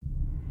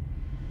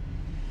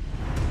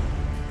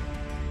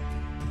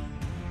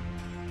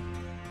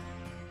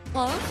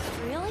Oh,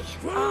 really?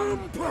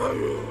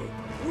 Vampire!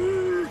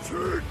 We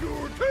take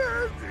your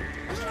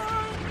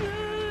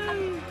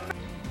candy!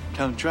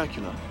 Count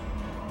Dracula.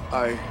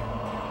 I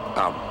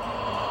am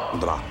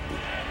Dracula.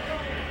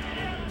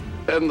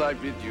 And I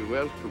bid you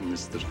welcome,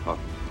 Mr.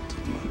 Hunt, to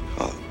my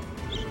house.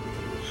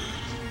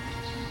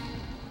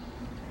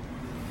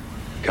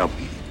 Come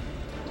in.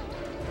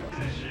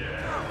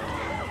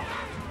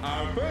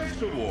 Our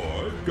first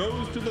award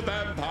goes to the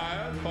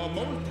vampire for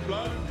most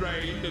blood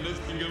drained in a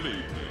single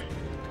evening.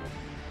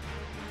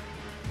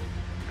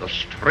 The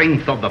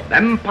strength of the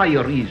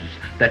vampire is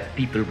that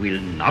people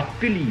will not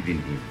believe in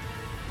him.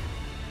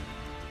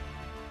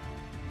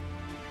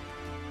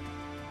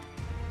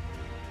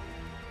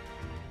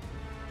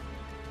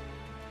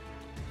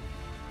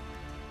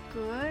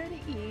 Good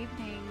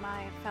evening,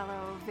 my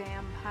fellow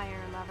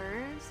vampire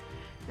lovers.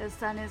 The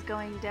sun is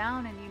going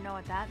down, and you know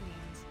what that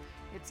means.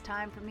 It's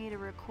time for me to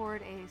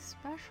record a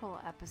special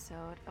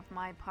episode of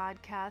my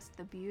podcast,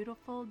 The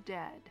Beautiful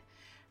Dead.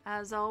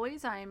 As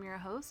always, I am your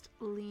host,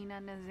 Lena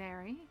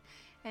Nazari,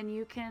 and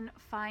you can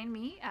find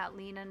me at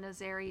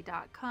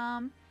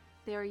lenanazari.com.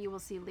 There you will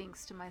see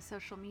links to my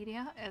social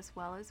media as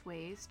well as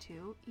ways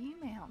to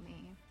email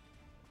me.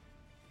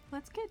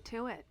 Let's get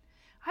to it.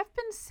 I've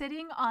been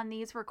sitting on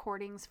these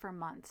recordings for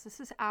months. This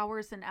is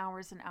hours and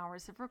hours and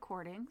hours of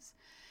recordings,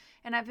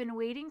 and I've been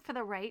waiting for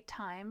the right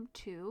time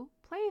to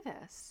play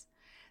this.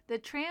 The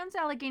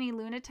Trans-Allegheny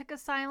Lunatic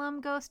Asylum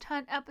Ghost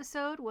Hunt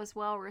episode was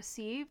well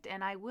received,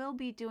 and I will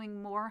be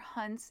doing more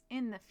hunts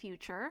in the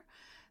future.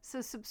 So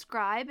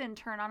subscribe and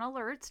turn on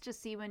alerts to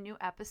see when new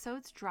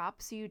episodes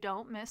drop so you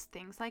don't miss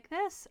things like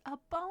this, a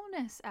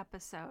bonus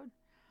episode.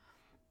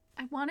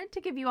 I wanted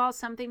to give you all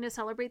something to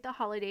celebrate the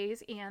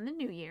holidays and the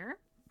new year,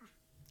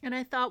 and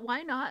I thought,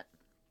 why not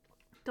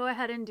go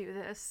ahead and do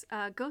this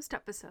ghost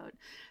episode?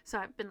 So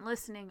I've been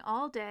listening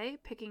all day,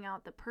 picking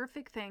out the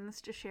perfect things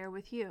to share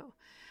with you.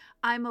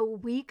 I'm a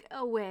week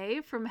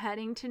away from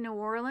heading to New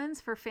Orleans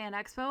for Fan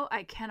Expo.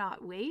 I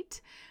cannot wait.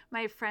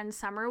 My friend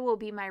Summer will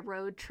be my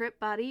road trip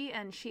buddy,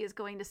 and she is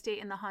going to stay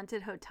in the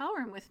haunted hotel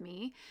room with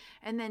me.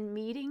 And then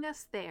meeting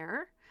us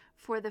there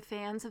for the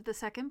fans of the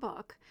second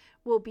book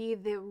will be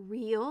the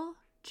real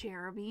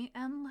Jeremy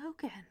and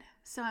Logan.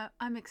 So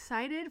I'm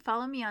excited.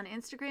 Follow me on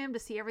Instagram to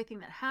see everything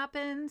that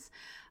happens.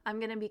 I'm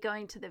going to be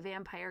going to the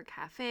Vampire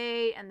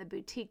Cafe and the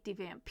Boutique du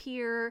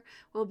Vampire.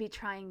 We'll be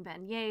trying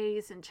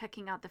beignets and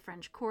checking out the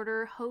French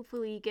Quarter,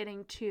 hopefully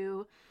getting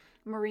to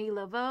Marie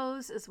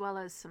Laveau's as well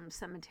as some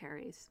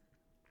cemeteries.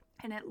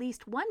 And at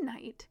least one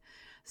night,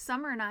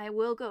 Summer and I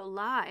will go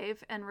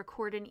live and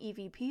record an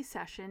EVP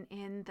session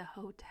in the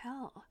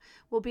hotel.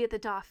 We'll be at the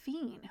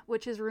Dauphine,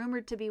 which is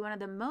rumored to be one of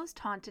the most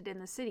haunted in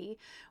the city,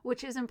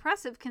 which is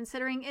impressive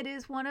considering it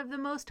is one of the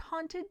most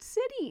haunted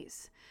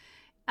cities.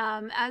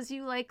 As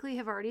you likely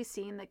have already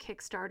seen, the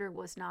Kickstarter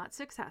was not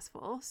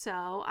successful,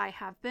 so I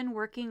have been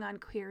working on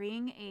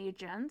querying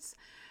agents,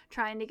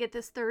 trying to get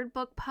this third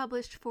book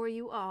published for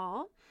you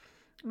all.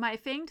 My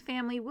Fanged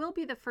family will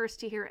be the first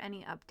to hear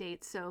any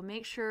updates, so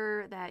make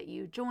sure that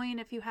you join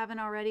if you haven't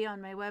already on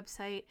my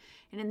website.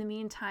 And in the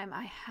meantime,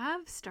 I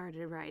have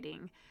started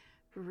writing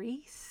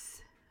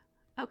Reese.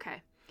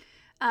 Okay,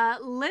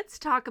 let's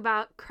talk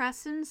about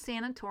Cresson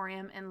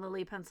Sanatorium in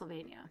Lilly,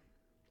 Pennsylvania.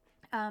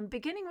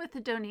 Beginning with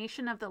the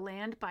donation of the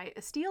land by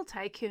a steel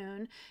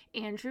tycoon,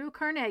 Andrew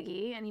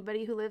Carnegie.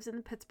 Anybody who lives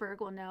in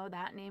Pittsburgh will know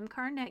that name,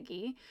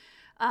 Carnegie.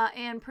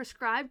 And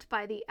prescribed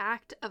by the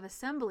Act of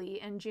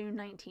Assembly in June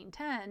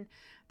 1910,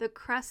 the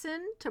Cresson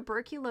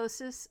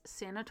Tuberculosis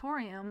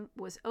Sanatorium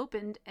was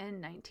opened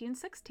in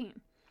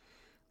 1916.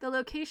 The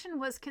location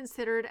was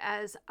considered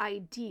as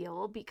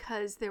ideal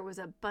because there was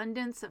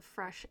abundance of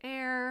fresh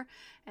air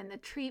and the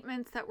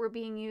treatments that were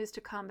being used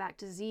to combat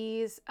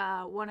disease.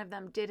 One of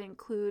them did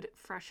include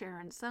fresh air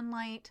and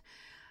sunlight.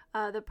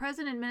 The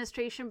present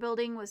administration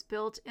building was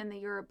built in the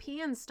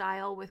European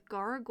style with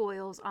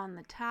gargoyles on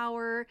the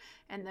tower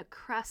and the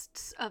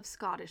crests of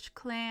Scottish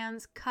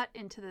clans cut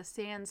into the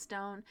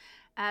sandstone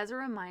as a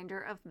reminder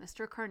of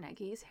Mr.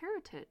 Carnegie's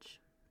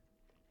heritage.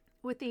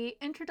 With the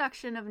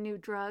introduction of new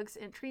drugs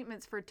and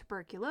treatments for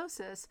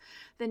tuberculosis,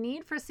 the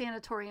need for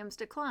sanatoriums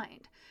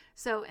declined.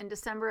 So in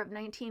December of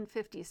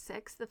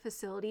 1956, the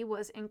facility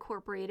was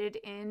incorporated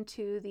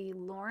into the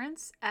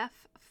Lawrence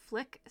F.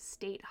 Flick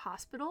State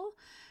Hospital,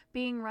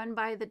 being run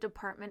by the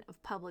Department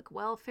of Public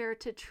Welfare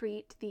to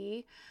treat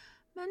the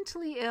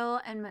mentally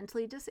ill and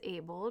mentally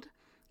disabled.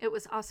 It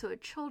was also a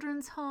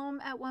children's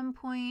home at one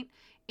point,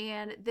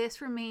 and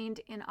this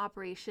remained in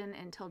operation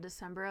until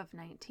December of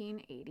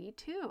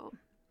 1982.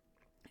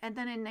 And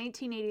then in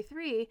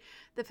 1983,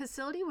 the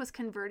facility was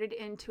converted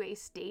into a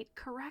state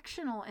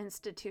correctional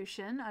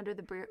institution under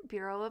the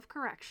Bureau of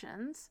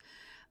Corrections.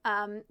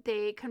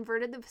 They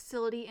converted the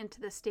facility into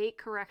the state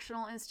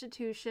correctional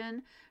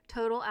institution.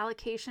 Total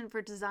allocation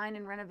for design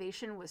and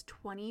renovation was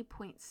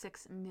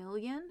 $20.6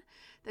 million.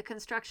 The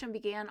construction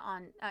began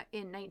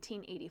in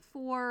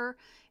 1984.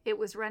 It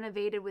was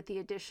renovated with the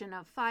addition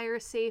of fire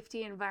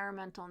safety,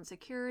 environmental and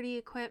security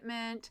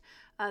equipment.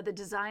 The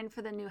design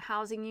for the new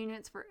housing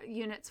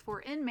units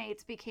for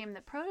inmates became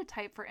the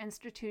prototype for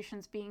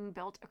institutions being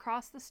built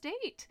across the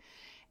state.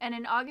 And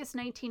in August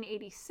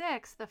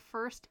 1986, the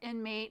first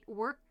inmate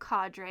work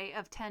cadre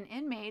of 10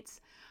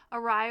 inmates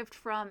arrived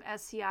from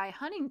SCI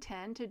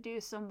Huntington to do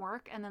some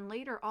work, and then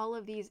later all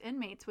of these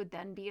inmates would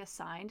then be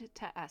assigned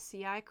to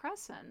SCI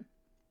Cresson.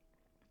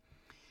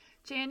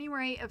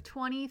 January of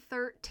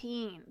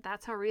 2013,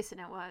 that's how recent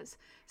it was,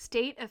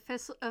 state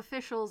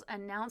officials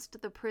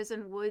announced the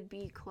prison would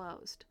be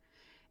closed.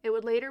 It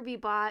would later be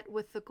bought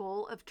with the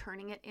goal of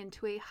turning it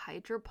into a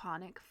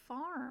hydroponic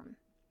farm.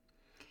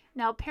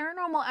 Now,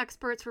 paranormal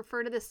experts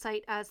refer to this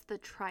site as the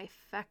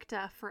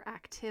trifecta for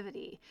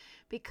activity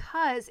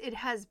because it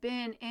has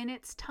been, in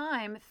its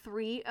time,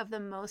 3 of the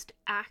most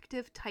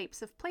active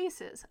types of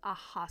places: a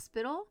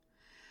hospital,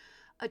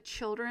 a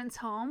children's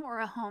home or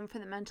a home for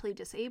the mentally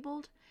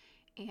disabled,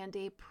 and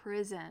a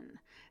prison.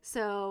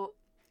 So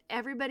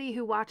everybody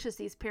who watches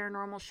these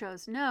paranormal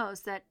shows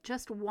knows that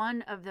just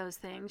one of those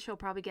things you'll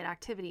probably get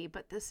activity,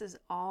 but this is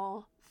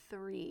all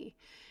 3.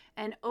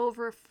 And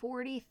over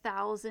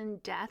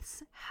 40,000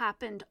 deaths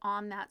happened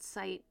on that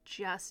site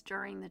just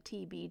during the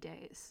TB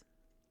days.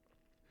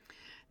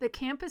 The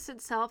campus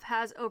itself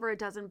has over a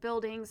dozen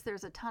buildings.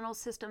 There's a tunnel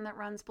system that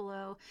runs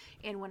below.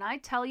 And when I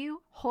tell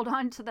you, hold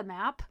on to the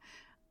map,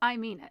 I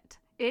mean it.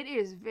 It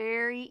is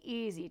very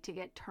easy to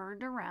get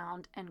turned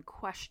around and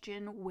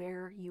question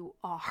where you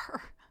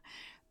are.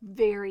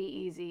 Very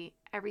easy.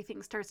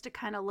 Everything starts to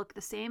kind of look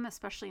the same,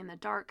 especially in the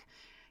dark.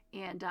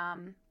 And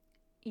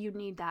you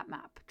need that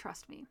map,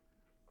 trust me.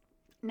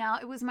 Now,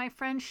 it was my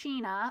friend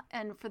Sheena,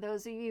 and for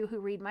those of you who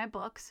read my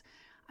books,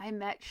 I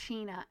met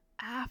Sheena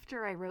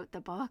after I wrote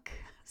the book.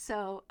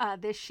 So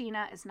this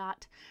Sheena is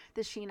not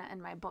the Sheena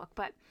in my book,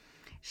 but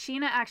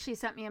Sheena actually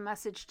sent me a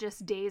message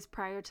just days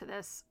prior to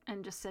this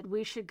and just said,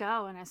 we should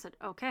go. And I said,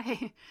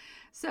 okay.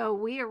 So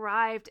we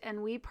arrived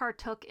and we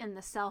partook in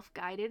the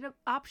self-guided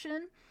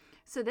option.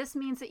 So this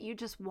means that you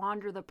just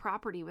wander the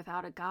property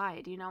without a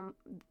guide. You know,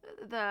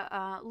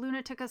 the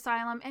lunatic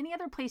asylum, any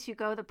other place you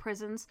go, the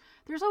prisons,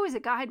 there's always a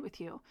guide with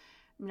you.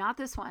 Not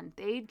this one.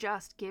 They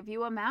just give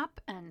you a map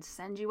and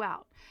send you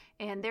out.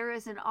 And there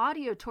is an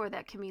audio tour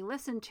that can be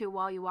listened to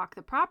while you walk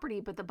the property.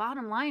 But the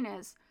bottom line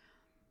is,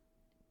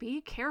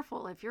 be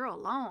careful if you're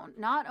alone.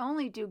 Not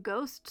only do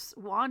ghosts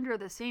wander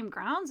the same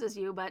grounds as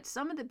you, but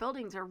some of the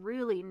buildings are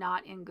really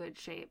not in good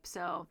shape.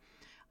 So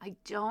I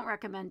don't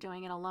recommend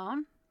doing it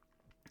alone.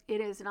 It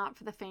is not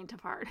for the faint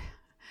of heart.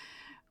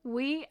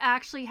 We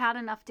actually had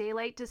enough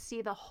daylight to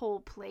see the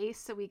whole place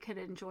so we could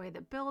enjoy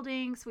the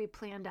buildings. We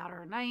planned out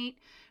our night.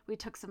 We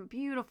took some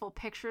beautiful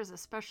pictures,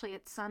 especially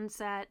at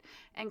sunset,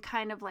 and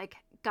kind of like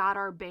got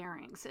our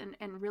bearings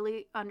and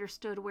really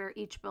understood where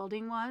each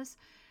building was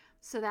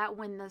so that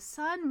when the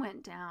sun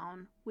went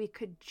down, we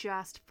could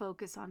just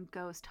focus on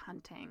ghost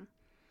hunting.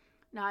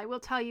 Now, I will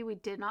tell you, we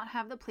did not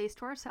have the place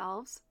to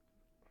ourselves.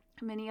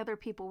 Many other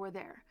people were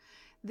there.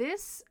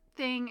 This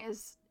thing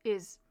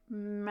is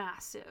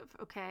massive,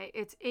 okay?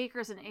 It's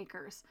acres and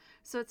acres.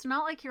 So it's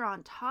not like you're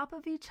on top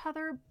of each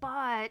other,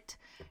 but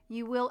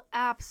you will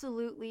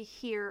absolutely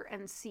hear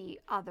and see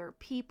other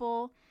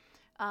people.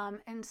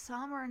 And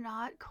some are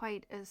not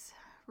quite as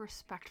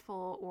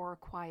respectful or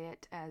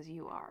quiet as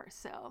you are.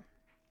 So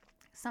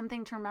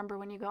something to remember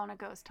when you go on a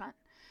ghost hunt.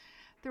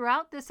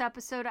 Throughout this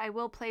episode, I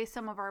will play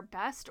some of our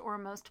best or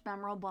most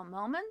memorable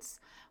moments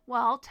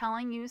while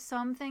telling you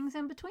some things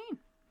in between.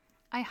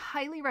 I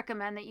highly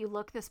recommend that you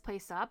look this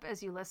place up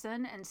as you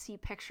listen and see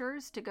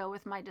pictures to go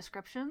with my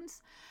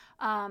descriptions.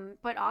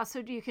 But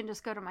also you can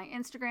just go to my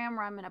Instagram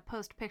where I'm going to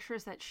post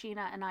pictures that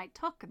Sheena and I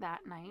took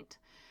that night.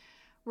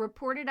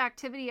 Reported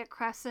activity at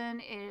Cresson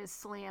is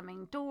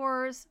slamming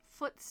doors,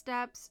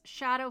 footsteps,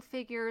 shadow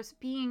figures,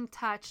 being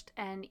touched,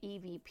 and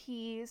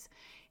EVPs.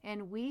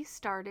 And we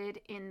started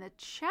in the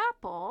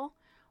chapel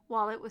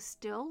while it was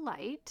still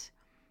light.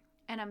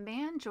 And a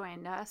man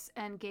joined us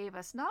and gave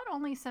us not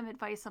only some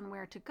advice on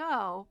where to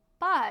go,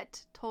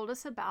 but told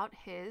us about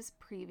his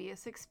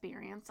previous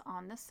experience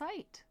on the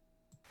site.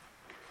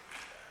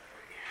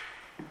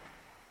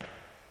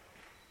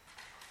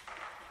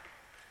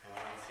 When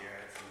I was here,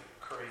 I had some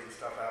crazy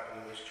stuff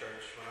happen in this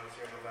church when I was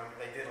here in November.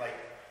 They did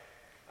like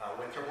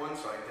winter one,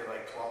 so I did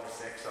like 12 to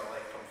 6, so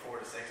like from 4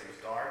 to 6 it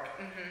was dark.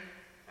 Mm-hmm.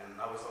 And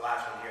I was the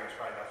last one here, it was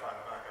probably about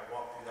 5 o'clock. I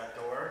walked through that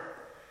door.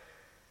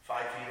 5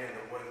 feet in,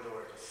 the wooden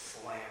door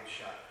just slammed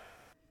shut.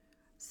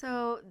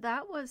 So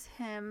that was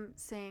him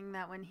saying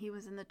that when he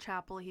was in the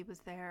chapel, he was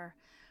there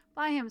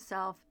by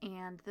himself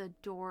and the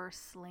door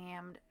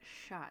slammed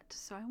shut.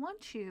 So I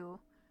want you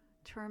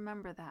to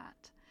remember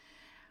that.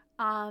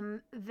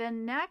 The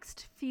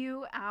next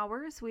few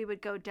hours, we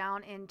would go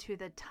down into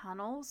the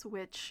tunnels,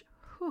 which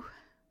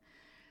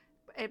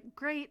a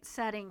great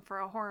setting for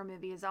a horror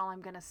movie is all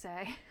I'm going to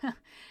say.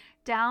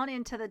 Down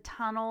into the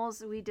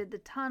tunnels. We did the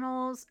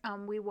tunnels.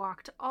 We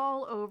walked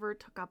all over,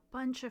 took a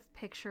bunch of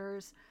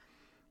pictures,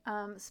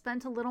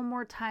 spent a little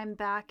more time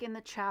back in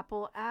the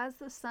chapel as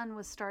the sun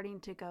was starting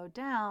to go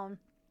down.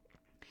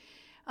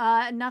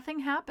 Nothing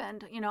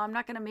happened. I'm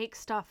not going to make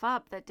stuff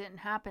up that didn't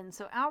happen.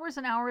 So hours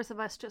and hours of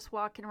us just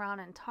walking around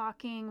and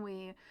talking.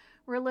 We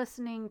were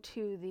listening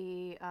to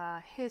the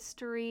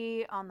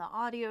history on the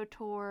audio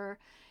tour,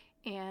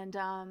 and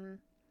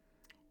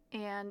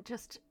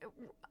just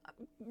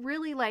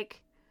really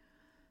like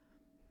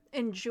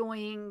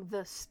enjoying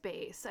the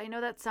space. I know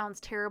that sounds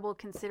terrible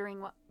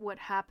considering what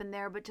happened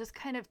there, but just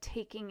kind of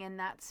taking in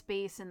that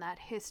space and that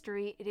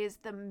history. It is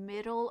the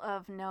middle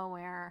of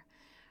nowhere.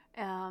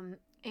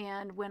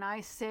 And when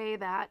I say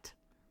that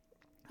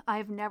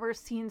I've never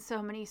seen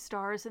so many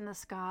stars in the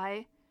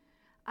sky,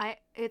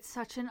 it's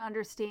such an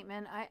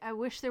understatement. I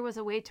wish there was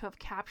a way to have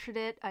captured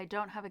it. I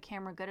don't have a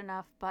camera good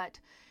enough, but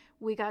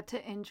we got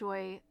to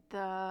enjoy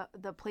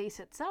the place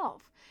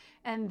itself.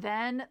 And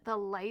then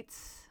the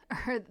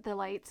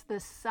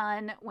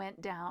sun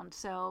went down.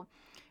 So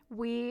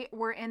we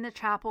were in the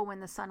chapel when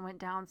the sun went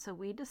down. So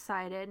we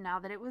decided, now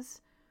that it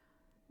was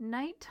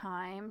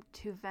nighttime,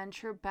 to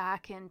venture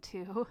back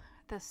into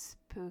the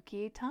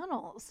spooky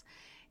tunnels.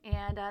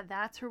 And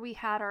that's where we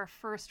had our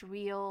first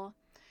real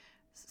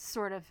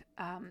sort of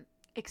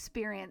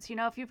experience.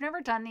 If you've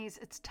never done these,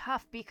 it's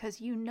tough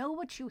because you know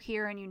what you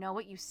hear and you know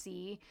what you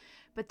see,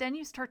 but then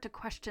you start to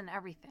question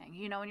everything,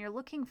 and you're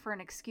looking for an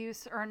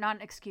excuse, or not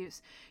an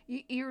excuse.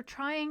 You're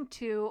trying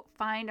to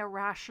find a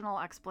rational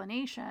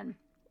explanation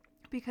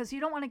because you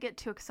don't want to get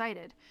too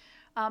excited.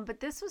 But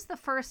this was the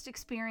first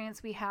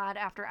experience we had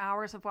after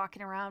hours of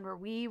walking around where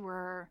we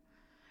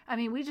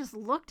just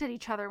looked at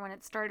each other when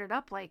it started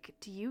up like,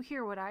 do you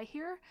hear what I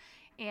hear?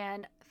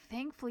 And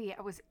thankfully,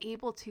 I was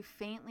able to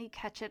faintly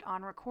catch it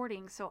on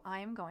recording, so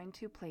I'm going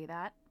to play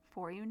that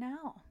for you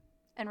now.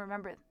 And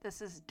remember,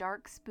 this is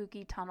dark,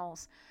 spooky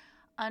tunnels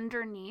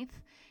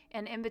underneath,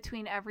 and in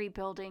between every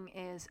building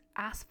is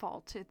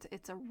asphalt.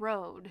 It's a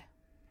road.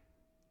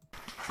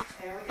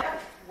 There we go.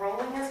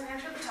 Rolling as we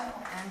enter the tunnel.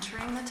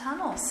 Entering the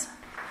tunnels.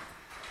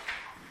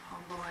 Oh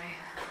boy.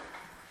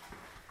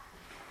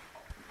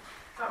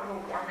 Got a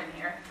little warm in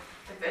here.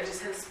 I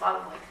just hit a spot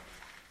of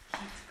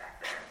heat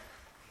back there.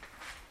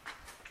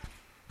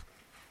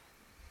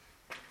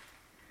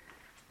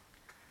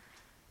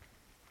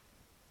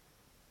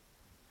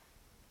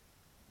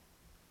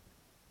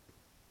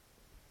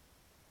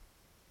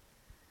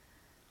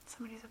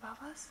 Somebody's above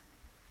us?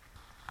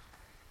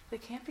 They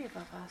can't be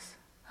above us.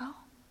 Oh.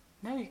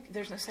 No,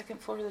 there's no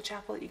second floor to the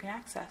chapel that you can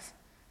access.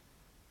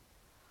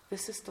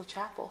 This is still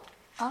chapel.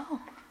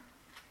 Oh.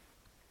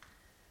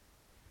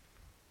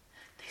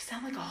 They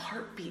sound like a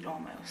heartbeat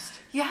almost.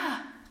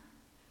 Yeah.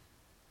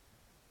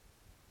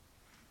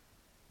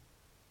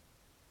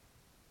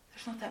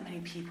 There's not that many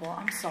people.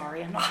 I'm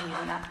sorry. I'm not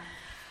believing that.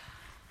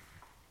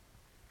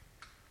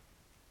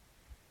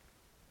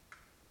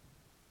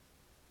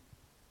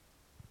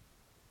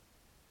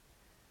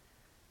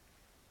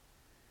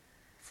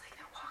 It's like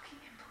they're walking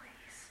in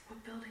place.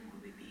 What building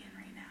would we be in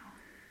right now?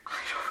 I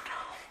don't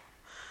know.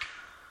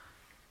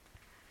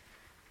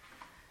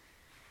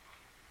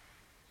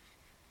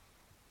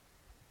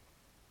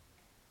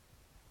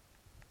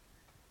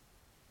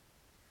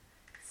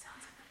 It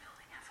sounds like the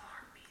building has a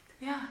heartbeat.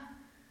 Yeah.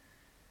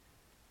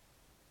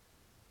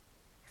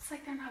 It's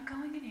like they're not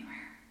going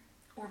anywhere.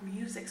 Or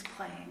music's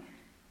playing.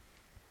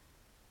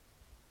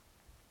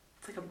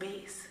 It's like a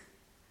bass.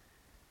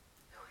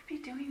 Who would be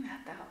doing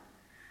that, though?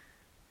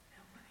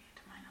 Nobody,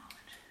 to my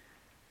knowledge.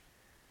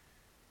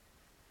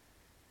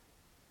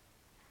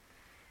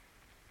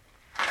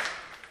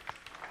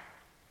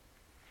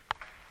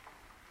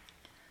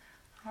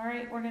 All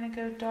right, we're going to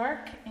go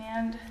dark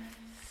and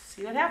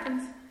see what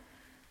happens.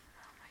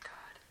 Oh, my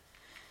God.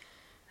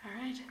 All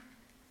right.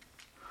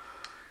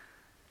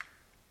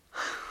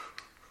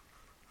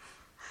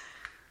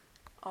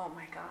 Oh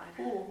my God.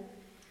 Ooh.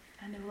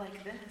 I know,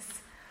 like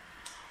this.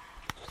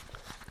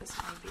 This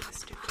might be the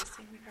stupidest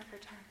thing we've ever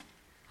done.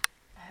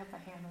 I have my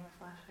hand on the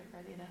flashlight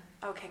ready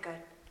to... Okay,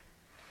 good.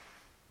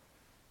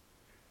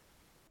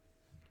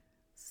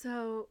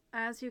 So,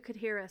 as you could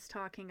hear us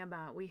talking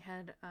about, we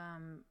had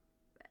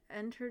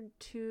entered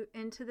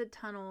into the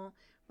tunnel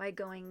by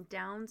going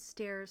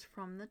downstairs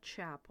from the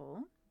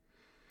chapel.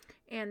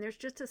 And there's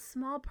just a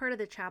small part of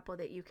the chapel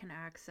that you can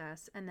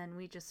access, and then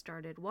we just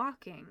started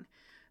walking.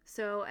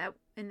 So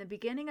in the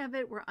beginning of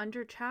it, we're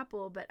under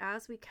chapel, but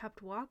as we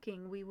kept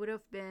walking, we would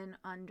have been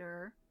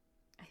under,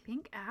 I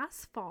think,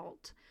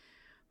 asphalt.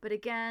 But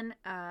again,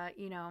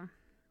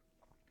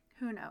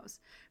 who knows?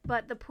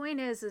 But the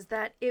point is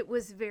that it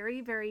was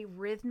very, very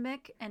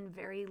rhythmic and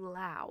very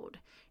loud.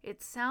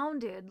 It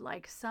sounded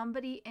like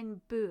somebody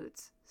in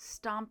boots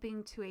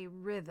stomping to a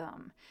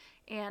rhythm.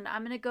 And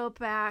I'm going to go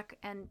back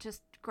and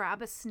just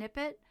grab a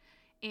snippet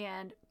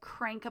and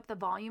crank up the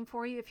volume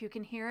for you. If you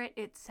can hear it,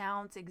 it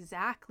sounds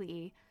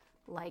exactly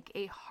like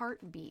a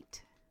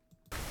heartbeat.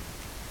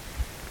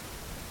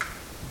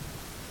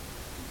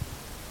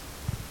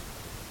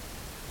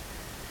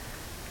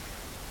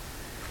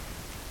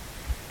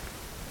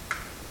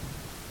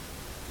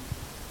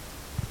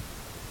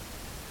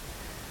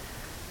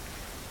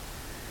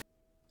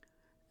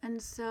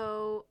 And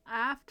so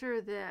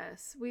after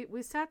this,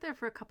 we sat there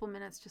for a couple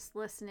minutes just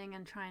listening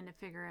and trying to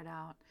figure it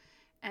out.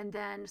 And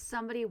then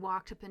somebody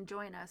walked up and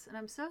joined us. And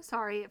I'm so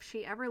sorry if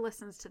she ever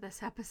listens to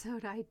this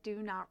episode. I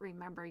do not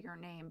remember your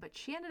name. But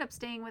she ended up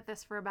staying with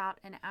us for about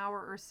an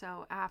hour or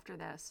so after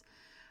this.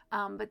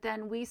 But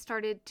then we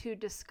started to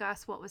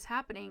discuss what was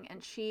happening.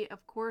 And she,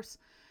 of course,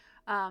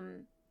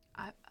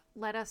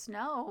 let us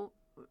know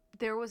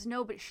there was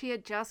nobody. She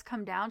had just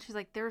come down. She's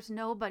like, there's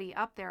nobody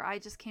up there. I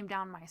just came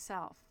down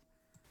myself.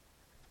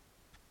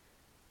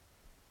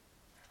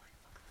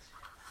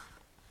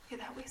 Yeah,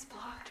 that way's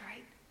blocked,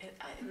 right?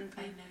 I know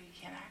you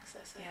can't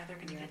access it. Yeah, they're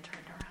going to get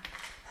turned around.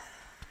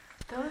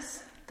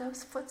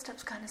 Those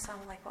footsteps kind of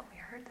sounded like what we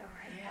heard, though,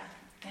 right?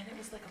 Yeah, and it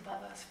was like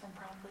above us from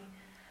probably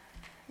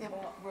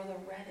where the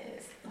red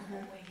is, the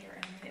whole way here.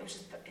 And it was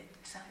just, it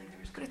sounded like there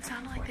was. But it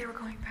sounded like they were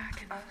going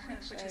back and I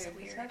was forth, gonna which say,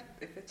 is weird.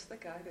 if it's the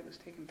guy that was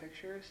taking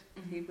pictures,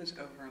 he was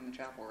over in the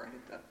chapel right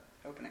at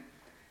the opening,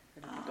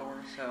 right at the door,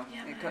 so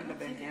it couldn't have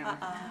been him.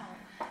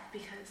 No,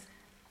 because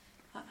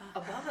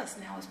above us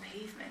now is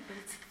pavement, but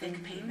it's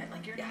thick pavement.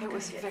 Like you're not It going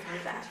was to get very,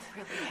 through that.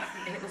 really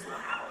heavy. And it was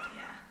loud,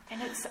 yeah.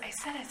 And I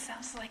said it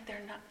sounds like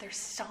they're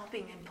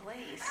stomping in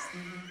place.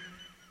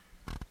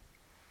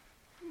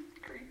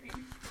 Creepy.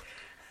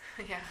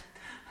 Yeah.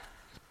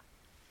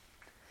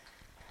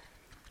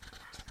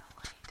 There's no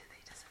light. Did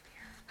they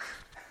disappear?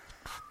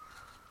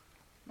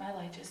 My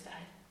light just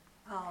died.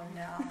 Oh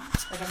no.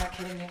 Like I'm not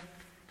kidding you.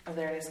 Oh,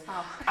 there it is.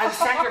 Oh. I was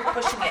sat here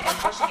pushing it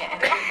and it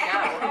didn't go.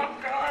 Oh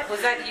God.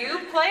 Was that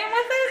you playing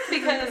with it?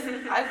 Because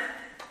I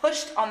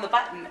pushed on the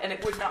button and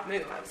it would not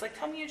move. I was like,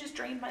 tell me you just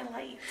drained my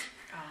light.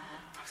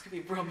 I was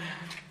going to be real mad.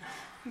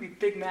 I'm going to be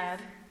big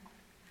mad.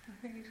 I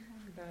think he's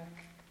coming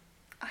back.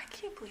 I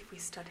can't believe we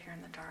stood here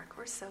in the dark.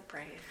 We're so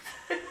brave.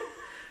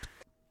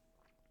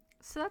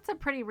 So that's a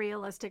pretty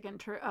realistic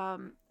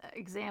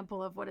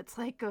example of what it's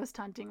like ghost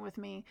hunting with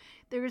me.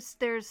 There's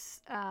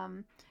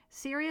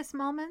serious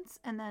moments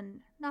and then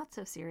not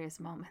so serious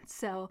moments.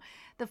 So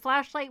the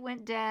flashlight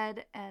went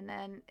dead and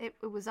then it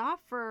was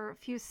off for a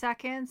few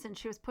seconds and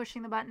she was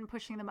pushing the button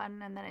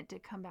and then it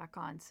did come back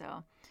on.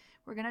 So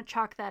we're going to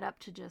chalk that up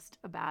to just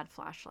a bad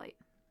flashlight.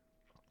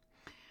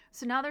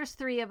 So now there's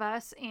 3 of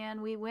us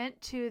and we went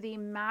to the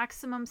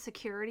maximum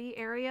security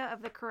area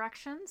of the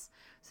corrections.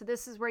 So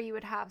this is where you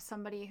would have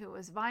somebody who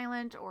was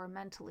violent or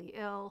mentally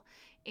ill,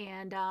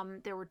 and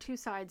there were 2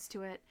 sides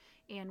to it.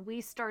 And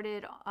we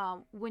started,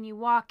 when you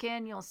walk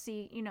in, you'll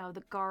see,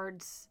 the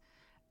guards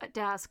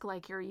desk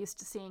like you're used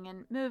to seeing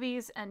in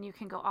movies, and you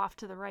can go off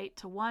to the right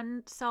to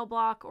one cell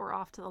block or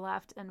off to the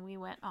left, and we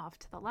went off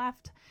to the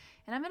left.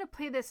 And I'm going to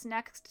play this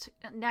next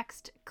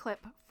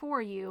clip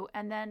for you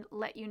and then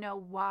let you know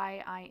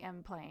why I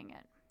am playing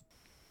it.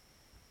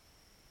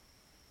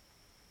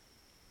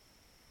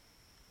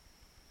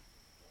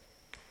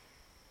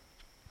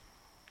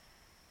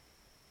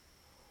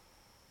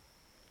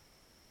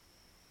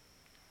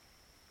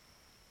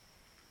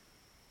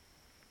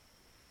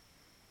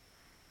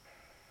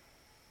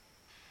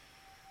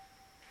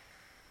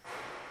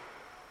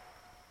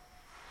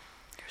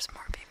 There's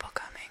more people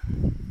coming.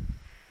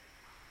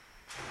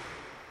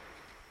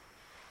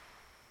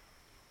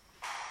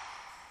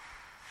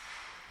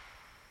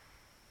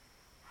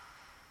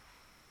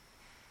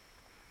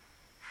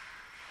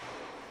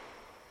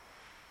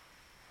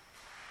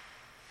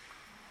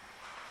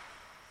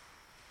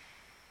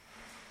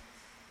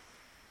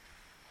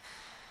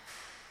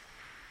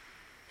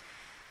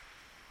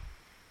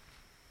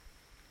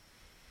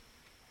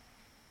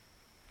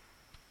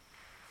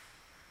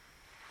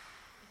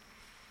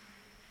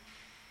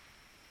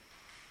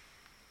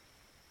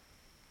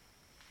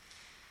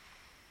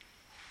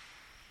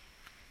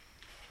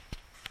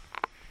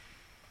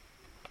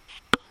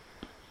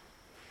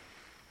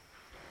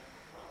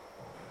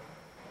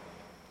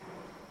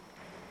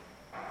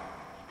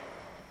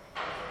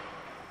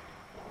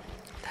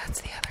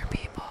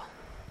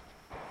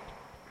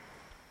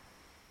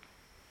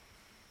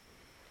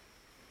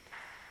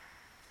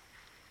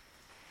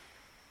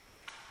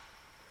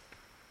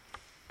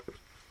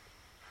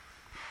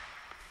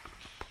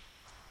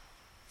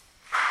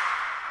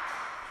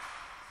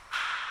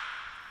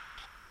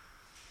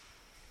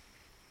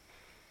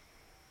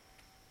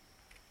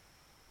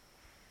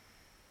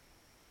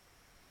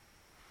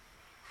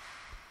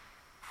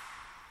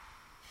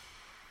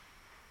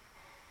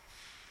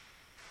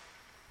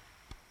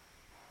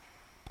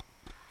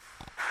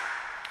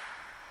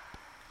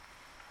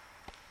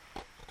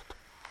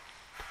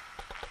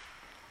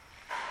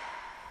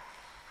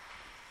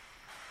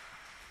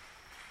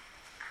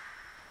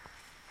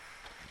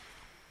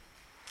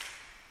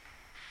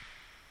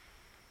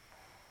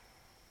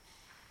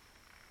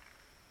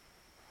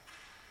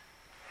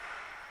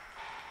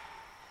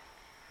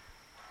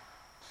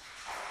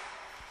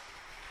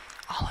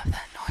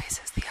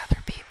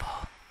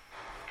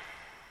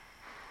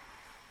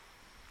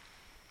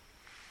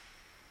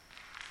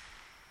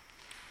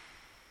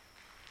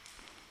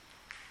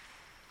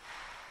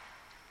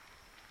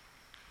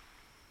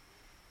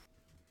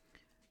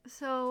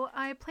 So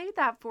I played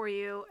that for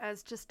you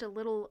as just a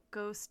little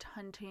ghost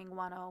hunting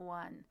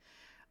 101.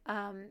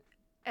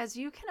 As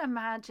you can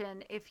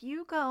imagine, if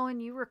you go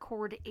and you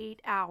record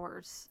 8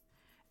 hours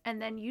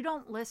and then you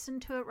don't listen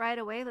to it right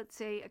away, let's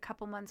say a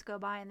couple months go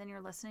by and then you're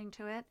listening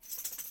to it,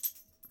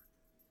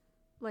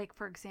 like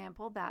for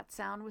example, that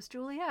sound was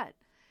Juliet,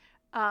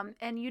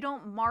 and you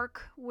don't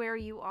mark where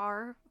you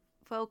are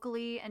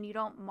vocally and you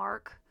don't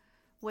mark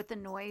what the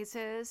noise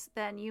is,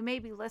 then you may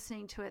be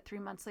listening to it 3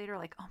 months later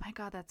like, oh my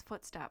God, that's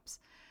footsteps.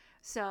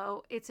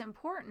 So it's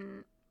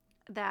important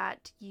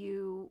that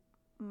you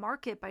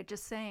mark it by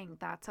just saying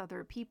that's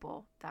other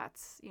people.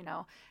 That's,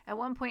 at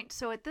one point.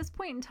 So at this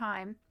point in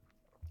time,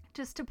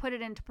 just to put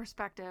it into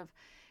perspective,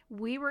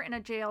 we were in a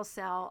jail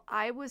cell.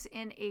 I was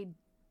in a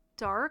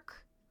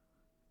dark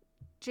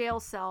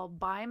jail cell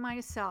by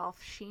myself.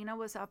 Sheena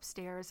was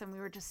upstairs and we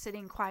were just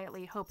sitting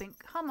quietly hoping,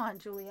 come on,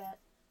 Juliet.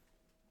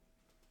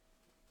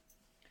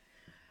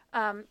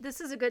 This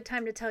is a good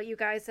time to tell you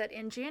guys that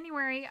in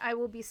January, I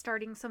will be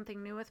starting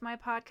something new with my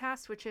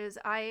podcast, which is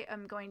I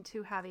am going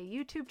to have a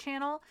YouTube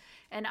channel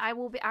and I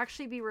will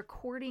actually be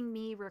recording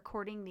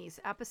these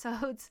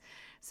episodes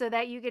so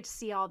that you get to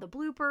see all the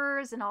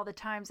bloopers and all the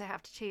times I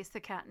have to chase the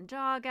cat and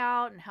dog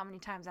out and how many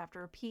times I have to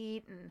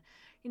repeat. And,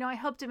 I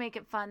hope to make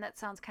it fun. That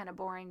sounds kind of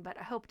boring, but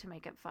I hope to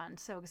make it fun.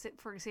 So,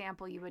 for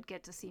example, you would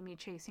get to see me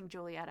chasing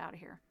Juliet out of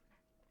here.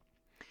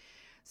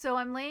 So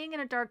I'm laying in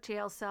a dark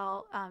jail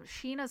cell.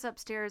 Sheena's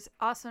upstairs,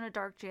 also in a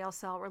dark jail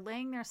cell. We're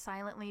laying there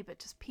silently, but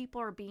just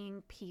people are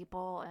being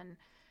people, and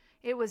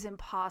it was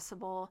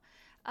impossible.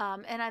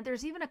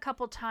 There's even a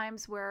couple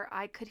times where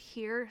I could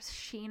hear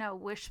Sheena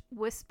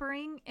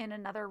whispering in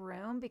another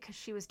room because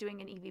she was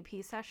doing an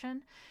EVP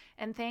session.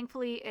 And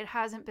thankfully, it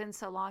hasn't been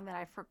so long that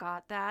I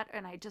forgot that,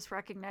 and I just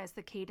recognized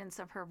the cadence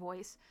of her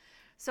voice.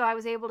 So I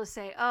was able to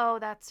say, oh,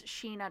 that's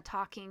Sheena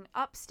talking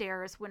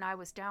upstairs when I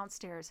was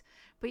downstairs.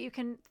 But you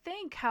can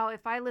think how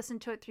if I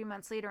listened to it 3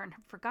 months later and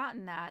had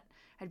forgotten that,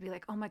 I'd be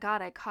like, oh my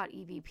God, I caught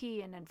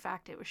EVP. And in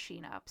fact, it was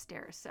Sheena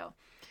upstairs. So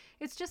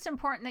it's just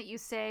important that you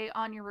say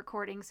on your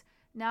recordings,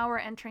 now we're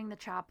entering the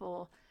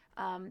chapel.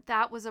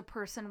 That was a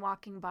person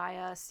walking by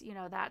us.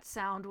 That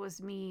sound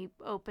was me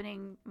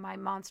opening my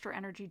Monster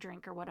Energy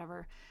drink or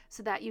whatever,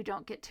 so that you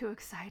don't get too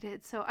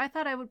excited. So I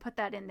thought I would put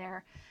that in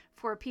there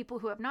for people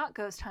who have not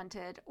ghost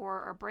hunted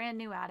or are brand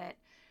new at it.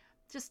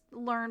 Just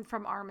learn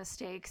from our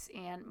mistakes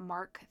and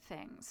mark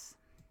things.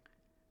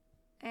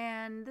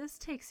 And this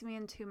takes me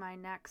into my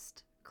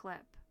next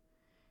clip.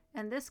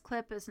 And this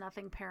clip is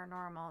nothing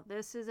paranormal.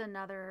 This is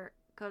another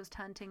Ghost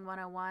Hunting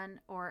 101,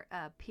 or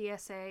a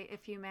PSA,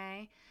 if you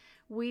may.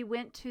 We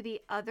went to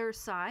the other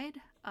side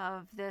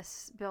of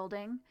this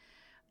building,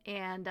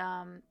 and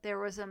there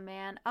was a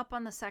man up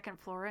on the second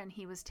floor, and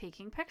he was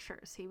taking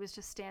pictures. He was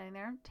just standing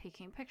there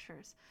taking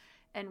pictures.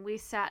 And we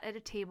sat at a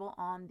table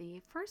on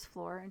the first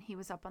floor, and he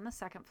was up on the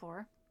second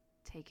floor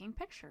taking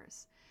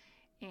pictures.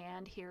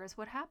 And here is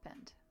what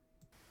happened.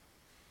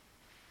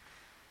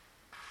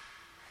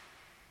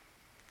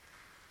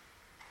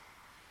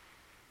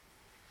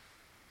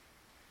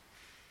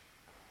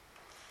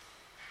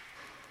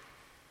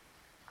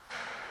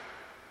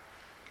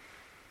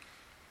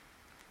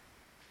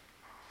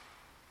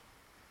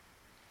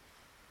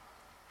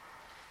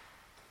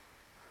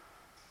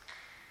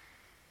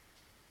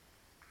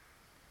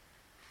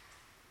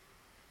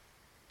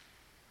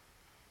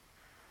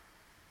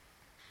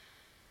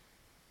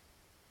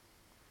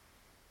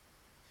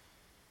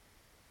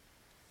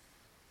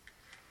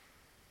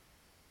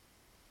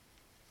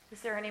 Is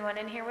there anyone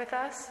in here with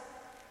us?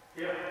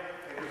 Yeah.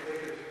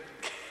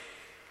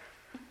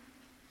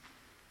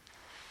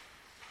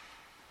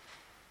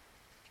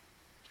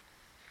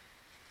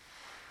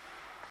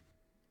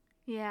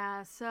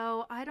 Yeah,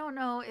 so I don't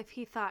know if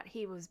he thought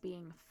he was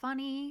being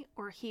funny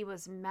or he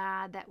was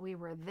mad that we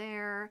were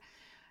there.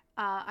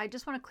 I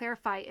just want to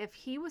clarify, if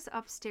he was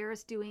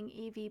upstairs doing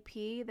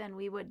EVP, then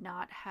we would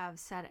not have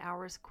said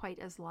ours quite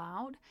as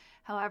loud.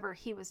 However,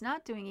 he was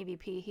not doing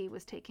EVP, he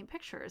was taking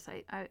pictures.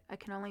 I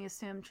can only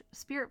assume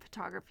spirit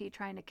photography,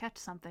 trying to catch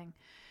something.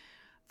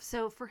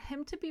 So for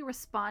him to be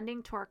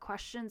responding to our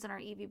questions in our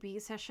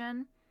EVP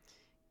session,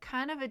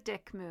 kind of a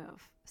dick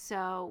move.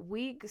 So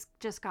we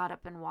just got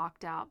up and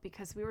walked out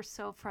because we were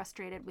so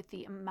frustrated with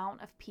the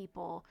amount of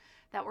people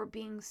that were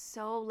being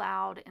so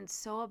loud and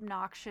so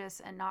obnoxious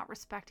and not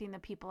respecting the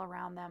people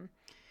around them.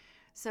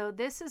 So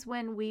this is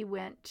when we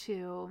went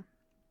to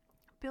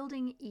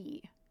Building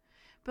E.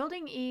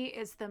 Building E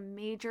is the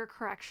major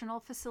correctional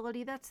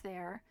facility that's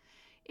there.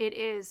 It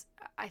is,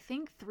 I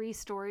think, 3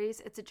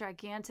 stories. It's a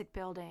gigantic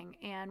building.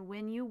 And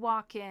when you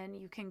walk in,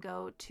 you can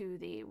go to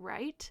the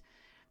right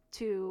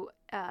to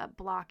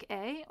Block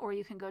A, or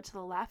you can go to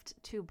the left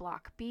to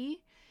Block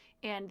B.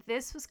 And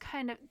this is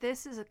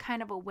a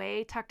kind of a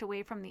way tucked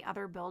away from the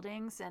other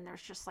buildings, and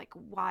there's just like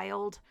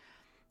wild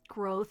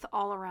growth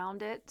all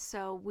around it.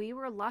 So we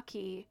were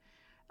lucky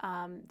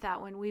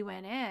that when we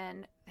went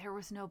in, there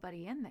was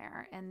nobody in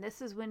there. And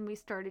this is when we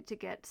started to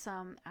get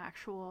some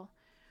actual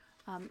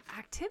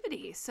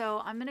activity.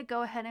 So I'm going to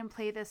go ahead and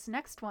play this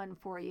next one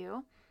for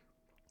you.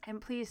 And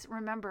please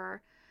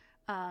remember,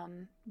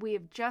 we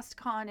have just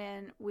gone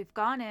in. We're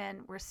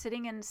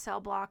sitting in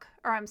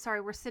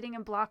we're sitting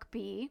in block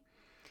B.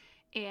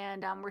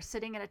 And we're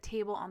sitting at a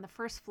table on the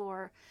first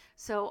floor.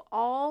 So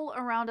all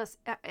around us,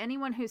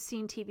 anyone who's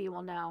seen TV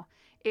will know,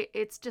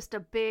 it's just a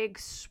big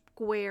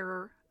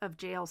square of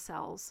jail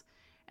cells.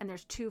 And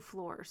there's 2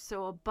 floors.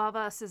 So above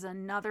us is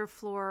another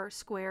floor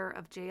square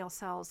of jail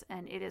cells.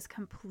 And it is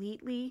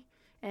completely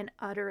and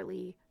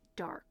utterly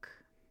dark.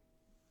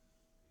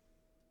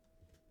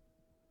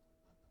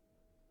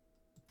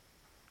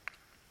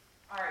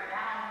 All right,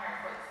 now I'm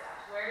hearing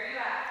footsteps. Where are you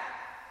at?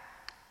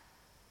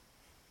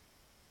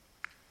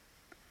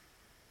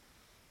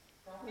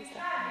 Don't be shy, make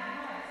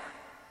noise.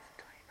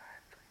 25,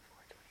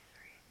 24, 23.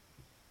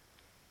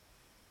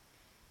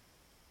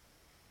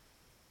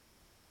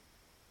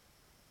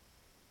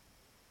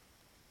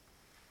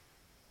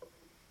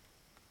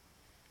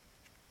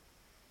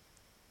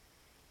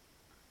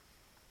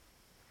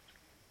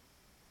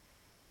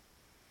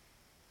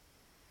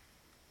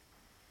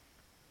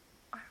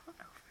 I don't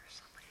know if there's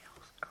somebody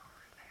else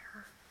over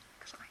there,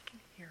 because I can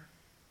hear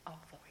a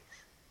voice.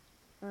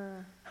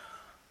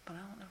 But I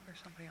don't know if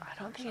there's somebody else. I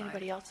don't think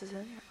anybody else is in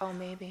there. Oh,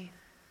 maybe.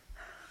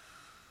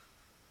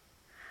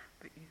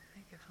 But you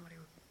think if somebody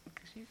would,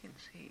 because you can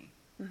see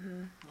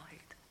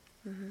light.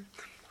 Mm-hmm.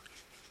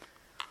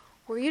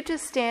 Were you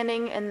just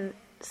standing in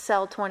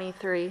cell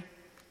 23?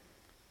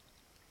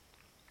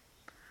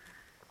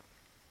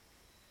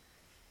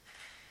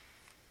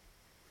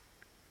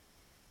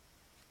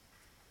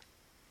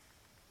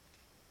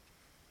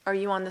 Are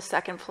you on the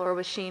 2nd floor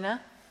with Sheena?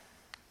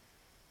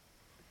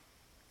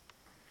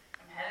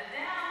 I'm headed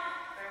down.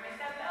 Better make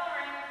that bell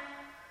ring.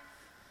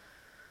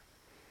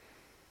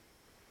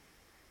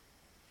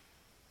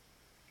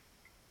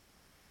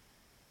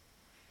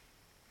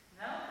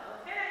 No?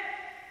 Okay.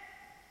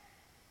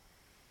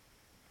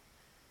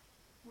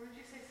 Where did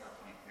you say cell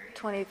 23?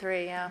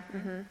 23, yeah.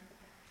 Mm-hmm.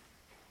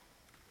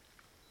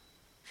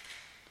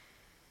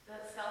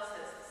 That cell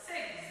says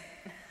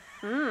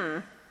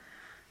 6.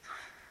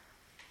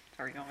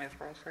 Are you going to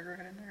throw a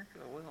cigarette in there?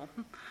 Because I will.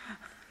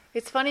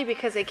 It's funny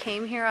because I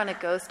came here on a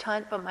ghost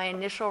hunt, but my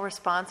initial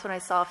response when I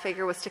saw a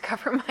figure was to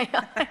cover my eyes.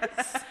 I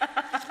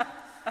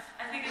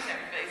think it's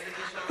everybody's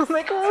initial Oh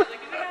my God. Like,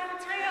 yeah,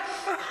 it's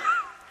real.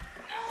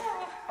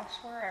 No. I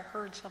swear I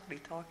heard somebody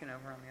talking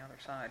over on the other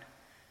side.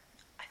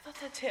 I thought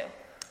that too.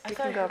 We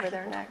can go over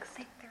there next. I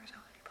think there's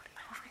anybody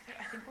over there.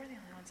 I think we're the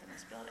only ones in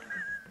this building.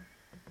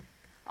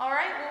 All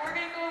right, well, we're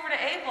going to go over to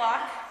A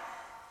block.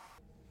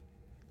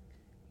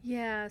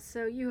 Yeah,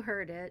 so you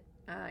heard it.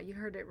 You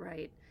heard it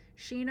right.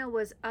 Sheena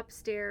was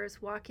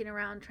upstairs walking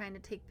around trying to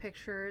take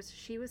pictures.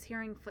 She was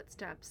hearing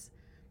footsteps.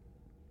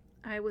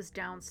 I was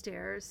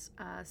downstairs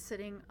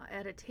sitting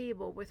at a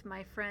table with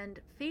my friend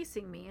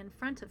facing me in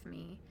front of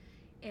me.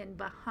 And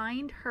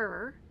behind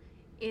her,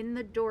 in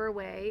the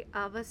doorway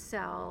of a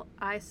cell,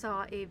 I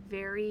saw a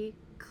very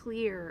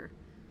clear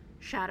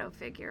shadow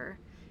figure.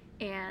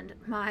 And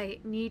my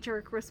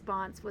knee-jerk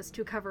response was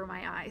to cover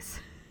my eyes.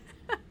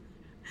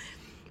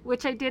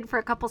 Which I did for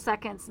a couple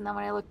seconds, and then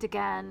when I looked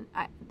again,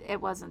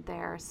 it wasn't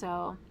there.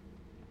 So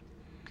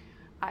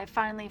I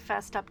finally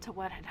fessed up to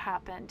what had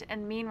happened.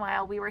 And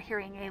meanwhile, we were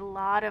hearing a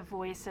lot of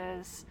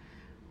voices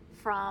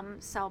from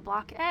cell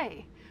block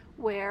A,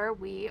 where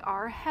we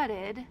are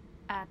headed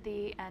at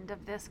the end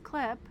of this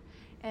clip,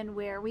 and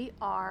where we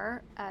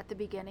are at the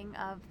beginning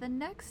of the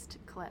next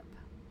clip.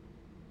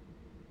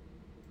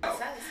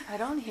 I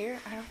don't hear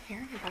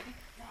anybody.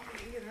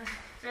 Is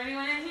there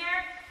anyone in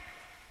here?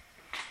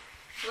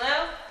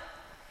 Hello?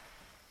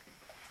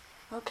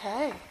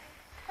 Okay.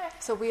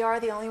 So we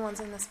are the only ones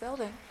in this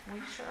building. We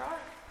sure are.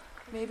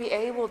 Maybe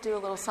A will do a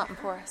little something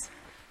for us.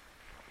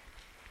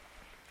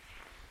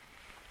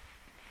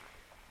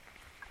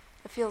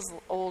 It feels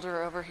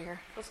older over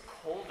here. It was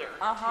colder,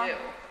 too.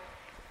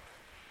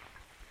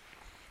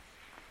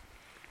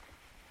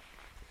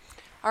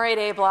 All right,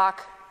 A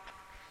block.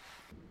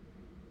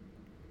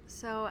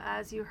 So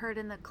as you heard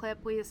in the clip,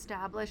 we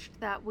established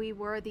that we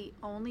were the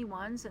only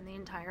ones in the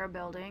entire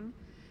building,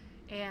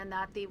 and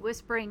that the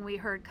whispering we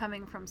heard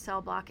coming from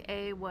cell block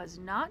A was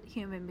not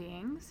human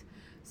beings.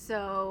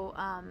 So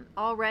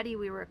already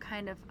we were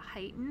kind of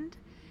heightened.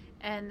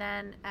 And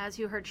then, as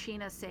you heard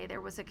Sheena say, there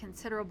was a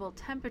considerable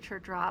temperature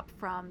drop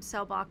from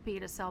cell block B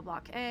to cell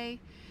block A.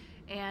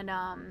 And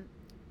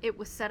it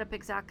was set up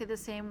exactly the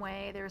same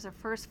way. There's a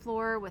first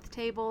floor with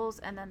tables,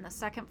 and then the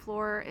second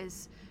floor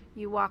is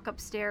you walk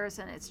upstairs,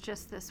 and it's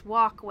just this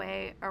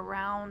walkway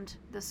around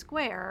the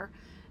square.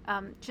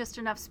 Just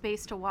enough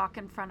space to walk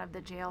in front of the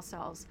jail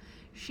cells.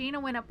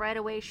 Sheena went up right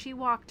away. She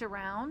walked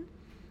around,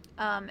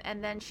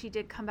 and then she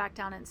did come back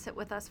down and sit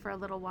with us for a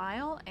little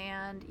while,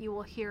 and you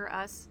will hear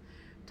us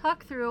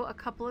talk through a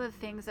couple of the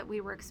things that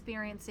we were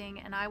experiencing.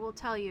 And I will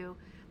tell you,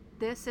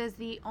 this is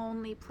the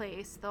only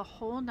place the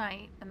whole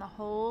night and the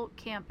whole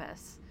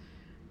campus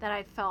that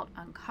I felt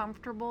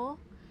uncomfortable,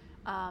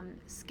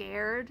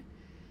 scared,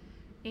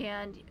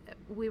 and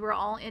we were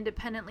all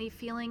independently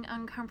feeling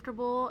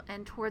uncomfortable,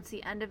 and towards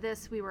the end of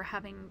this we were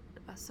having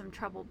some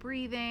trouble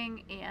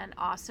breathing and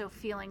also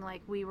feeling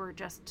like we were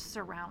just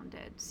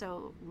surrounded.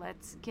 So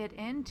let's get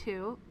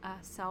into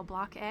cell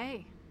block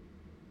A.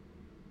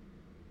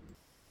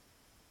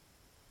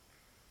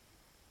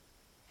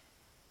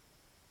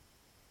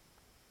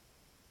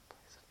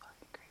 This is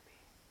fucking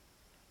creepy.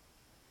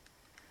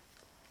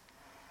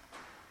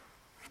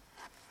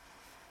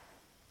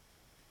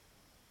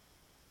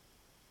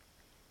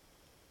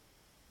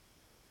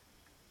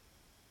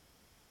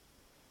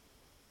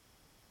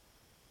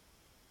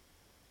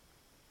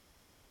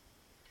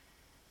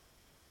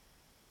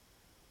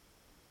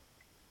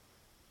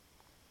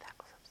 That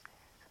was upstairs.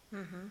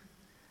 Mm-hmm.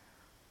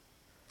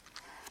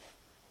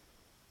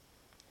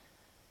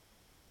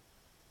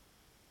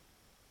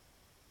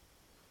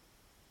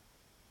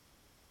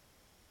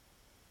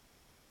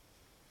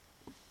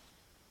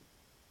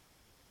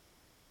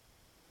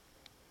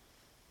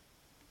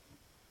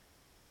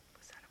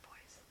 Was that a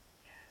voice?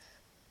 Yes.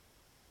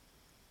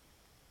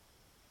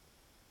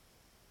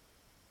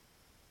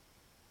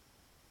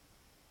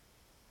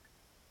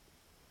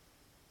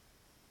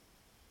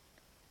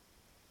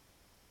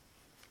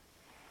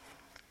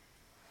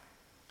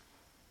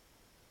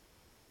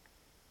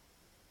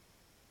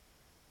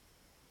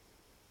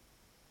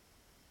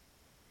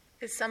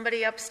 Is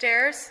somebody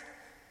upstairs?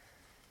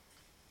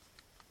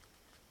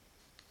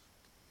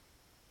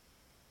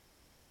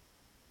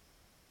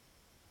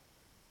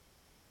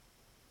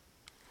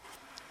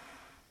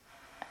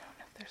 I don't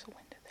know if there's a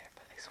window there,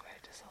 but I swear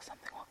I just saw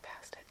something walk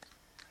past it.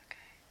 Okay.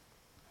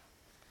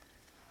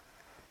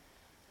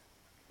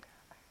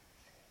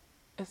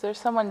 Is there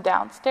someone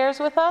downstairs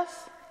with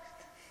us?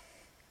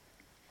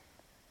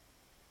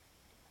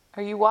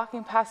 Are you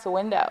walking past the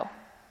window?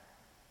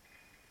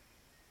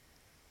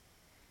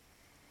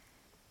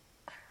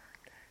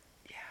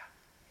 Yeah.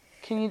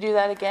 Can you do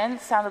that again?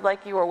 It sounded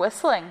like you were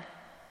whistling.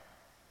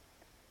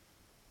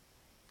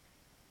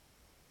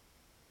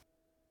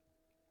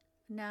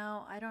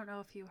 Now, I don't know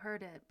if you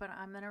heard it, but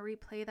I'm going to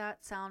replay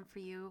that sound for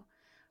you.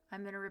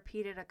 I'm going to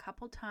repeat it a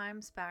couple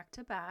times back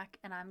to back,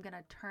 and I'm going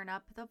to turn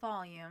up the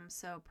volume,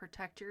 so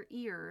protect your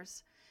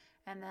ears,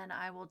 and then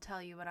I will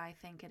tell you what I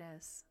think it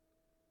is.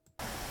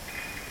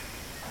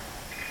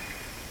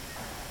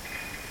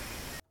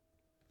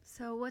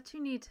 So what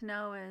you need to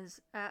know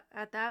is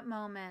at that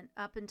moment,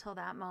 up until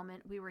that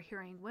moment, we were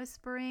hearing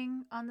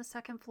whispering on the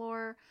second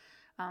floor,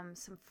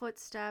 some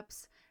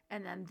footsteps,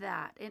 and then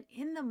that. And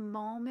in the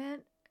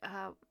moment,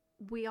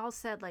 we all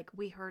said, like,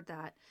 we heard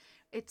that.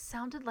 It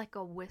sounded like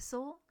a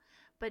whistle,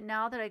 but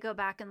now that I go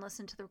back and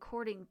listen to the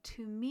recording,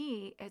 to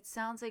me, it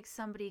sounds like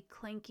somebody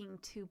clinking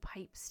two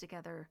pipes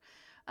together.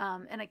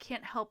 And I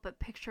can't help but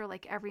picture,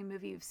 like, every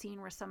movie you've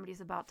seen where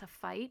somebody's about to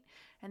fight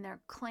and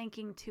they're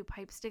clanking two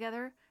pipes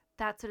together.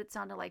 That's what it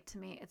sounded like to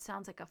me. It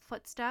sounds like a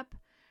footstep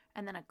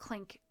and then a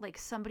clink, like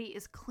somebody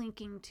is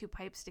clinking two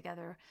pipes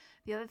together.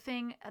 The other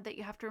thing that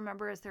you have to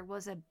remember is there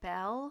was a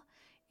bell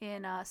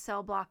in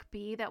cell block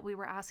B that we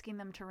were asking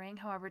them to ring.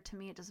 However, to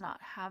me, it does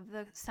not have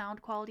the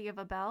sound quality of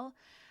a bell.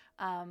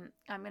 I'm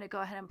going to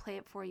go ahead and play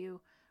it for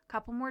you a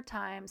couple more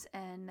times,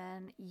 and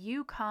then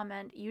you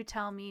comment, you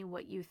tell me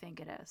what you think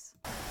it is.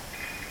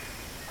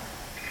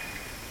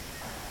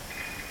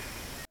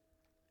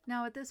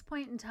 Now, at this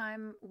point in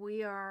time,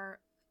 we are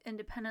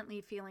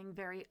independently feeling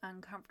very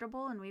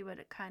uncomfortable, and we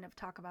would kind of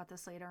talk about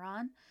this later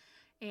on.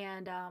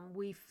 And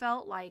we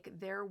felt like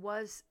there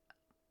was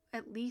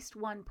at least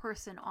one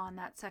person on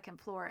that second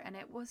floor, and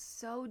it was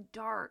so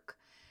dark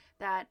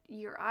that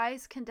your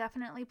eyes can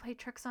definitely play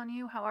tricks on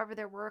you. However,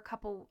 there were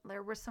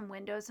some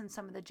windows in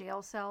some of the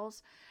jail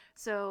cells,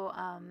 so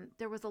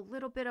there was a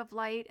little bit of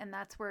light, and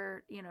that's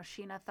where,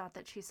 Sheena thought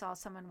that she saw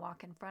someone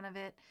walk in front of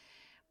it.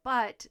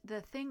 But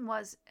the thing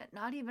was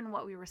not even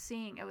what we were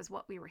seeing, it was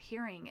what we were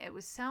hearing. It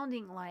was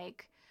sounding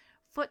like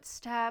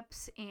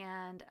footsteps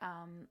and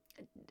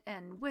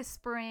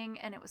whispering,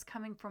 and it was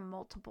coming from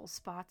multiple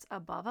spots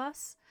above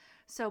us.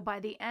 So by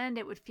the end,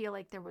 it would feel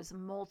like there was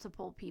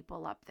multiple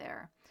people up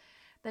there.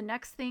 The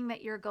next thing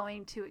that you're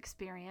going to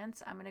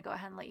experience, I'm going to go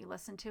ahead and let you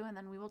listen to, and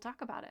then we will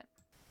talk about it.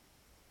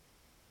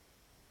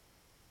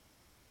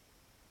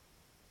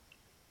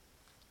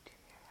 Do you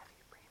hear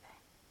heavy breathing?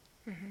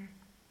 Mm-hmm.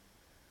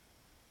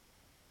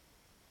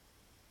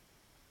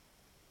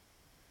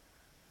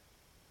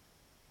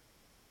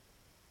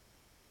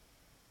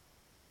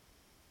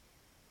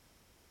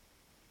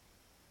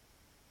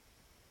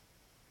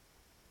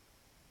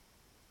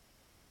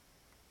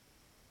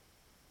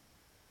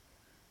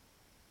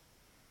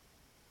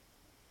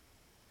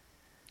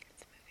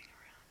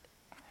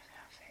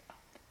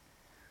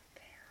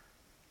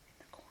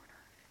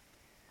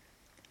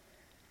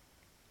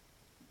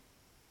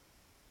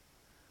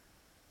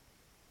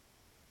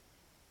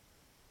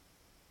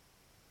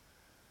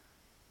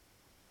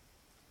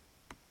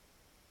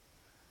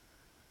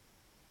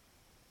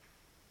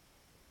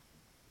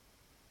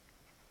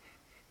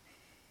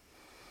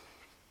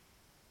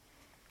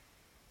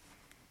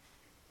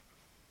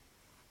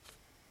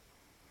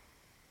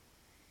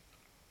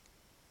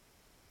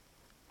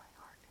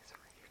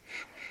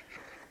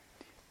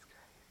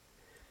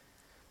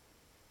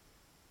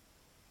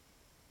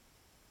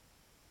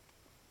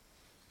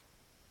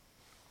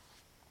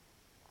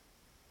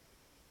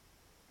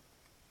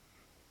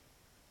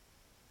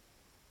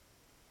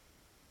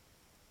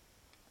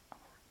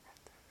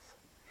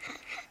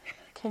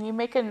 Can you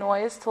make a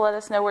noise to let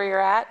us know where you're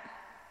at?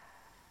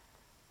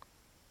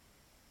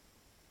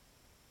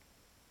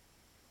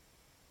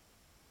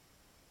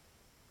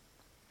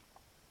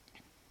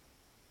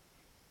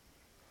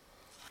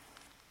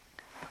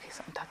 Okay,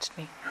 something touched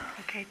me.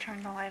 Okay,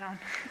 turn the light on.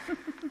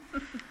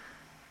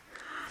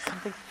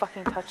 Something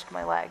fucking touched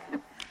my leg.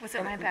 Was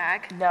it my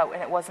bag? No,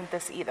 and it wasn't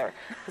this either,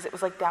 because it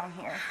was like down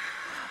here.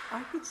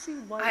 I could see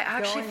light I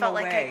actually going felt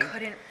like I away.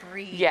 couldn't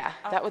breathe. Yeah,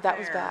 that was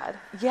bad.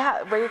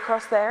 Yeah, right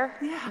across there.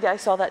 Yeah, I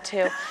saw that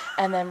too.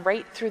 And then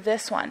right through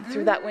this one,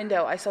 through that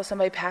window, I saw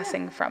somebody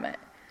passing from it.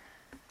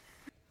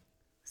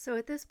 So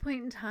at this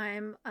point in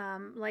time,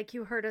 like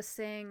you heard us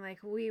saying, like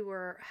we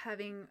were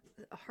having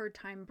a hard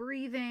time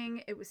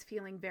breathing. It was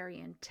feeling very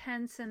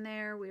intense in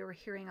there. We were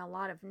hearing a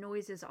lot of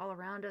noises all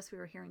around us. We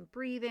were hearing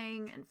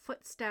breathing and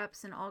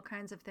footsteps and all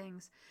kinds of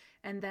things.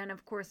 And then,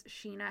 of course,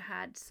 Sheena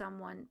had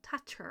someone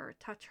touch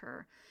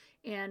her.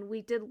 And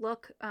we did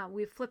look,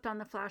 we flipped on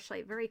the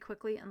flashlight very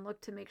quickly and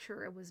looked to make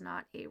sure it was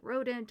not a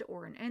rodent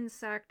or an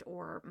insect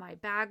or my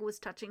bag was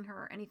touching her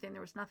or anything. There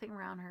was nothing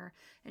around her.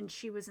 And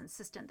she was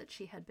insistent that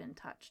she had been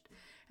touched.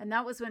 And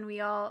that was when we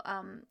all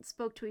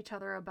spoke to each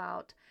other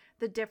about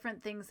the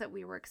different things that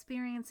we were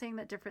experiencing,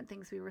 the different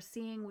things we were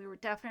seeing. We were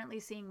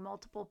definitely seeing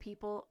multiple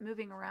people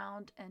moving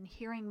around and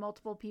hearing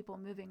multiple people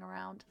moving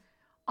around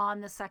on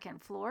the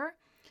second floor.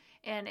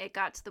 And it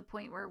got to the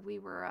point where we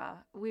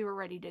were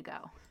ready to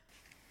go.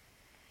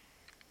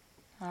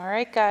 All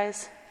right,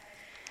 guys.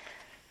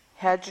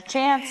 Had your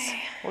chance.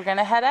 We're going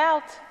to head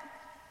out.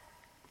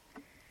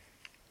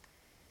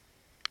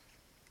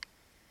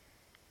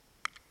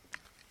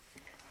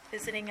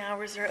 Visiting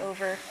hours are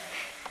over.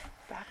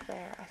 Back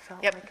there, I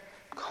felt Yep. like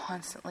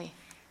constantly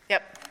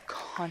Yep.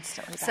 back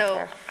So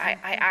there.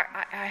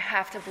 I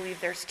have to believe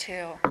there's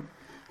two.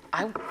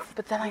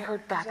 But then I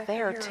heard back I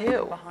there hear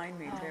too. behind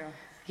me too.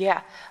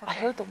 Yeah, I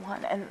heard the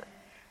one. And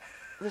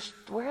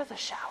where are the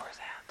showers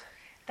at?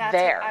 That's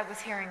there. what I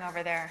was hearing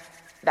over there.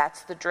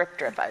 That's the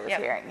drip I was Yep.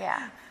 hearing.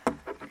 Yeah.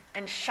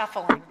 And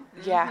shuffling.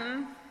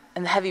 Yeah.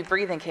 And the heavy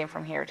breathing came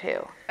from here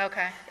too.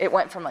 Okay. It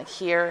went from like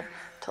here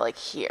to like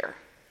here.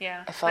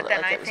 Yeah. I felt But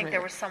then like I it was think there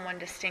moving. was someone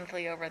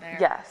distinctly over there.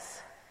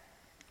 Yes.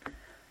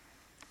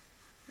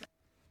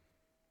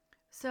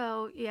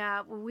 So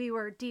yeah, we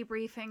were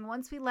debriefing.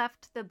 Once we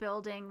left the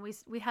building,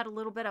 we had a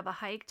little bit of a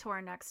hike to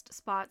our next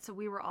spot. So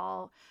we were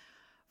all,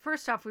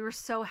 first off, we were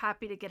so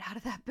happy to get out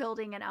of that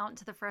building and out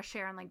into the fresh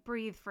air and like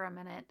breathe for a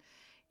minute.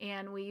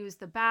 And we used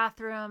the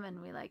bathroom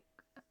and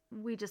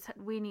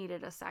we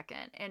needed a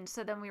second. And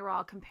so then we were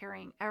all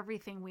comparing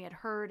everything we had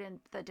heard and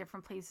the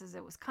different places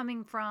it was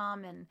coming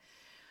from. And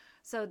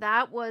so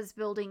that was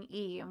building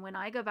E. And when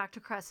I go back to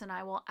Cresson,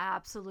 I will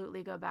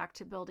absolutely go back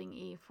to building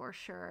E for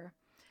sure.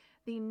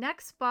 The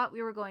next spot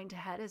we were going to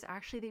head is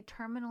actually the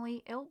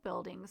terminally ill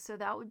building. So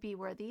that would be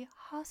where the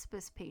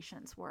hospice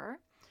patients were.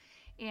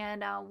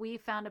 And we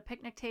found a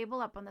picnic table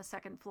up on the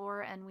second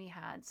floor and we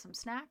had some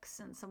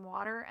snacks and some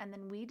water. And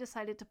then we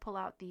decided to pull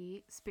out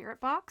the spirit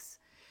box.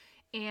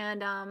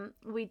 And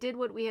we did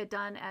what we had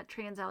done at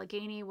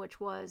Trans-Allegheny, which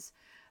was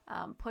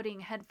putting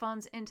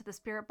headphones into the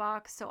spirit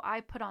box. So I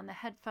put on the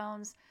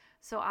headphones.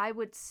 So I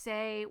would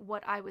say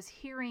what I was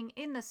hearing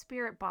in the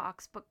spirit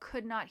box, but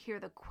could not hear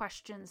the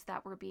questions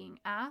that were being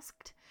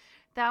asked.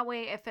 That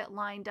way, if it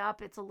lined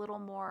up, it's a little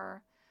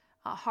more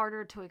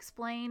harder to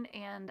explain.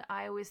 And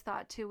I always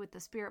thought too with the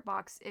spirit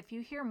box, if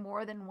you hear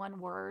more than one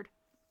word,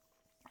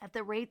 at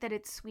the rate that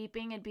it's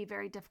sweeping, it'd be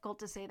very difficult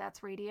to say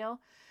that's radio.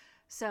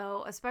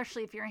 So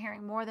especially if you're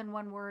hearing more than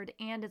one word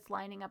and it's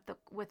lining up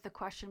with the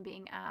question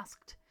being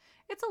asked,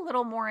 it's a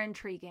little more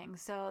intriguing.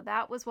 So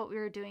that was what we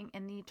were doing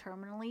in the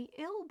terminally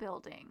ill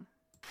building.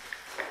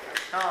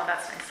 Oh,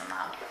 that's nice and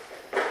loud.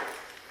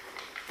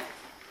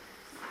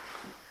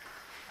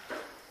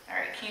 All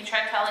right, can you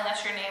try telling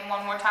us your name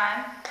one more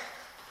time?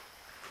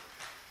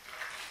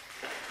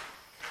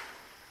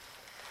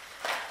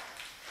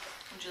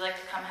 Would you like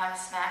to come have a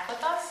snack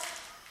with us?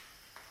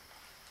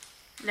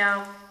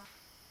 No.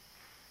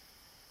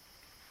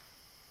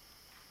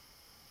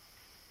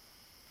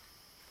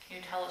 Can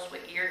you tell us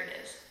what year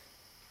it is?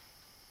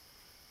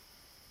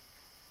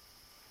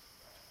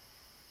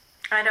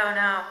 I don't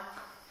know.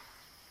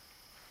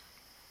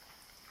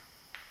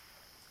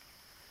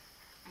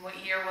 What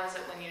year was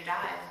it when you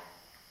died?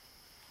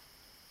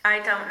 I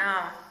don't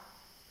know.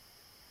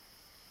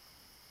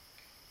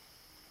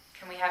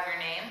 Can we have your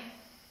name?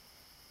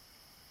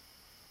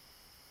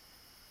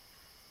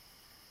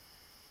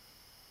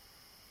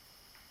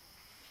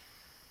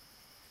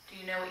 Do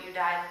you know what you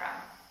died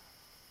from?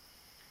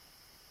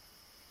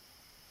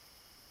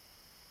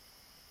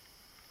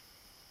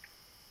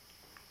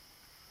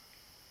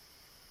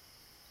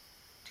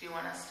 Do you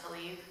want us to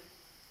leave?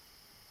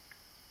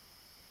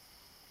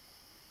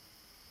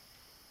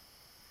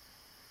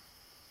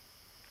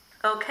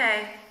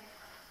 Okay.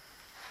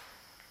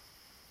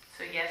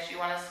 So yes, you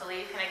want us to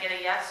leave? Can I get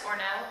a yes or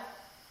no?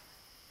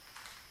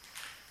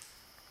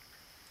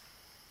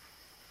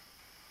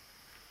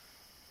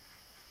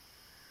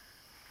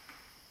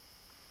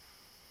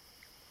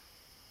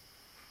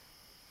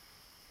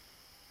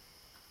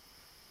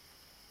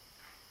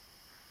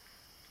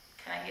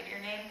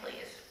 your name, please?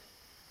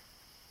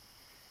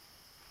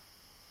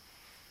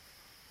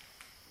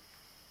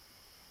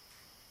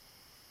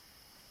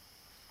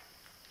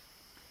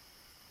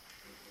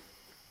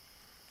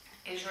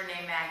 Is your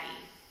name Maggie?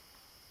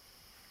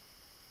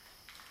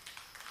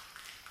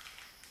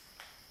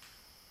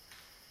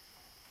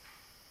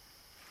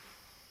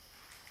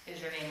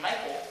 Is your name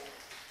Michael?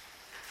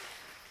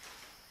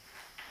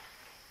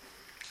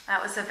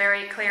 That was a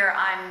very clear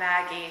I'm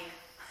Maggie.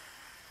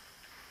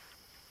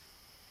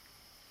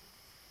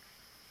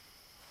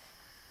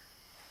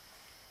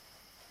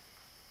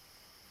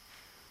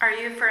 Are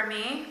you for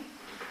me?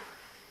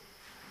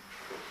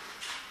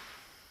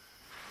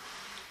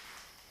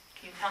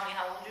 Can you tell me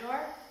how old you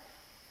are?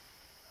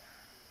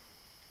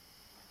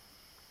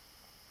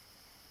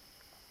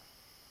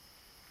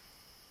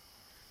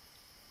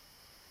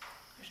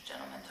 There's a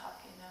gentleman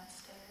talking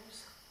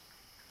downstairs.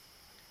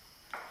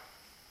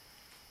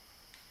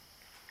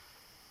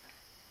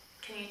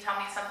 Can you tell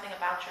me something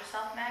about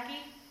yourself,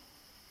 Maggie?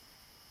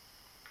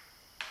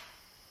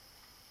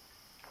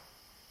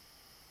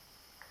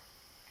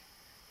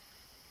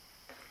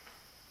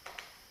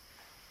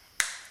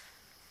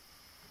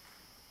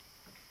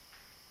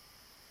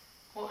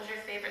 What was your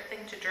favorite thing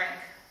to drink?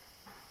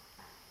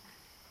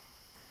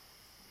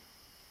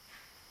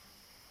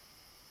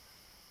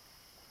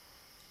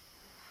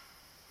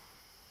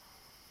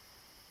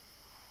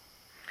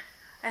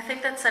 I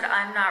think that said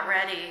I'm not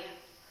ready.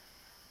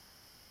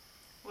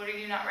 What are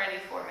you not ready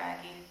for,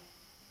 Maggie?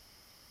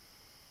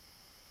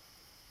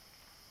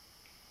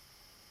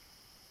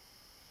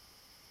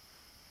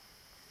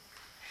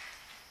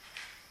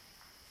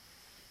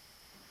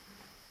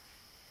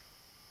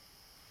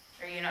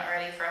 Are you not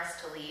ready for us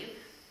to leave?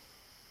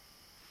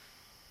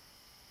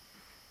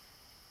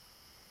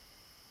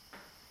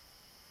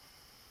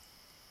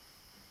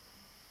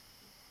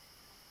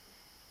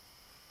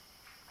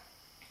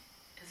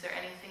 Is there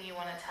anything you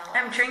want to tell us?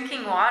 I'm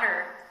drinking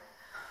water.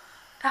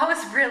 That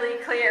was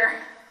really clear.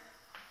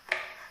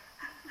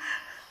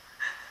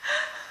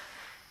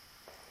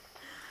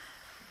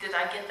 Did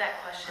I get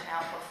that question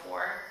out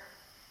before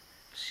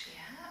she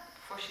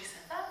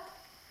said that?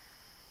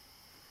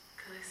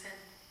 Because I said,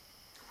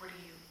 what are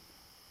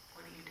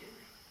you doing?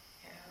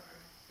 Yeah,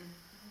 or,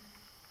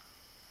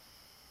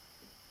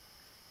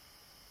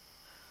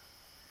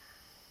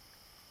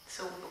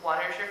 So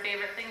water's your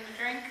favorite thing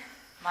to drink?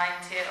 Mine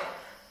too.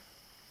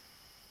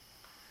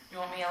 You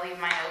want me to leave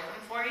mine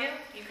open for you?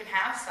 You can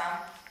have some.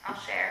 I'll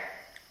share.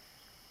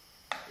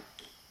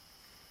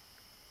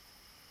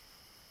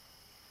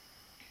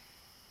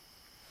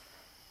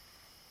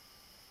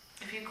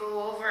 If you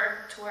go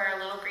over to where our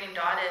little green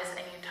dot is and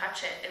you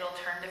touch it, it'll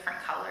turn different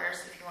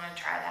colors if you want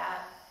to try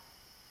that.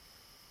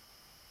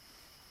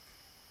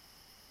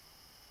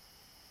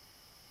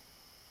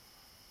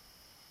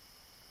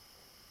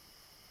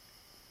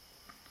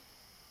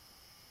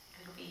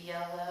 It'll be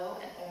yellow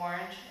and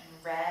orange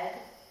and red,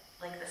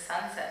 like the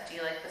sunset. Do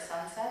you like the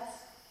sunsets?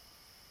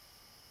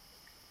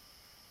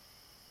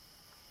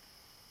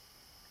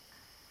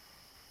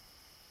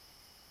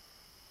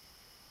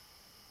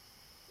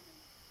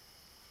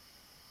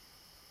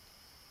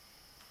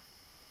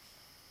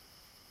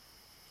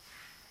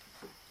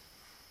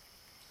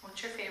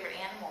 What's your favorite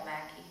animal,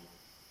 Maggie?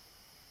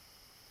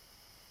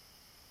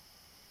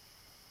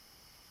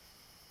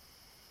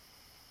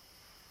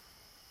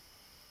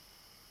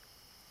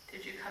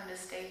 Did you come to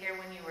stay here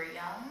when you were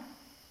young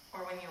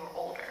or when you were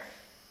older?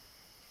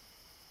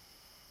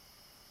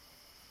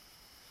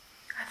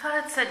 I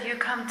thought it said you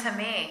come to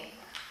me.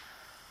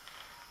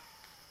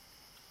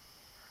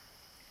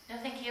 No,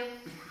 thank you.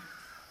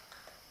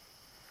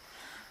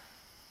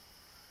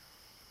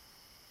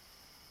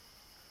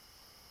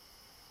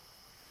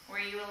 Were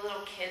you a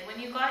little kid when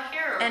you got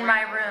here? Or In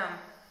my room.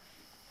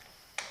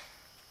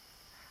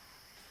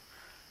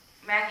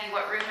 Maggie,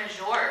 what room is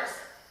yours?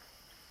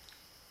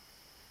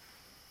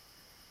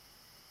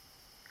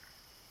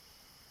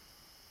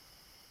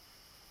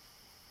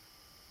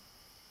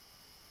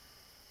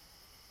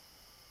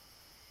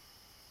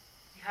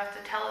 You have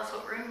to tell us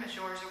what room is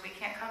yours or we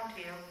can't come to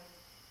you.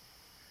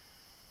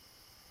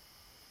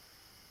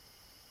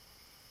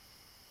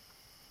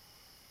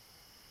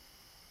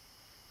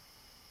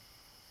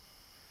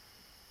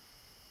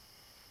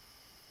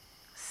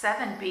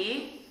 Seven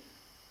B?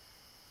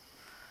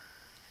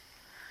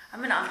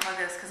 I'm gonna unplug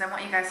this because I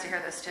want you guys to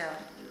hear this too.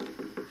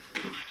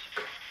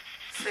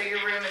 So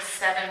your room is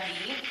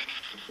 7B?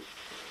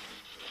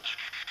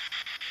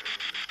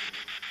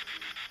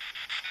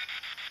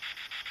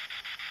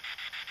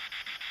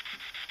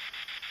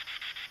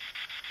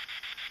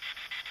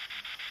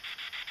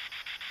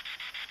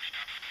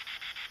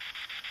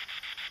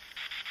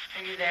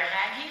 Are you there,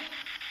 Maggie?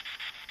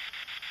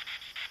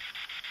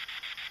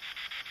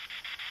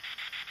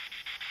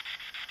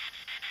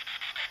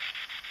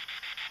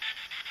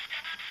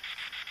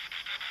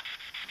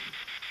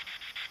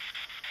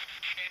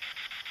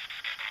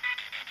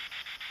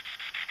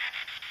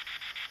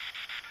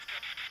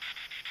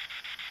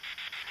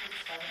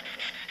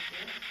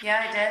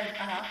 Yeah, I did.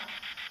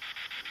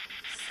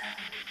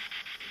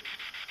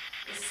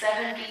 Is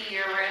 7B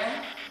your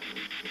room?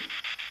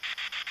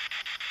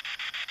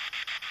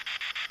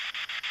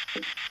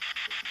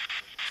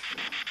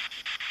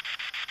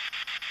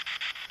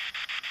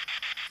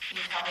 Can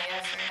you tell me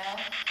yes or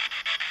no?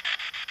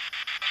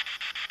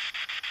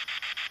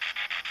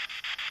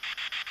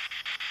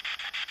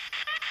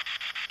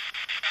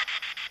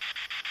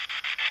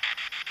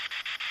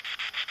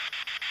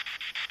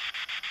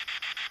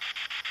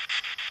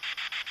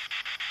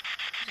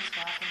 Just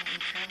walk into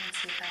each room and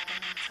see if that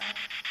thing lights up.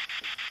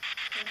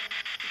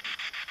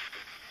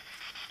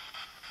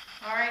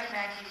 All right,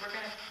 Maggie, we're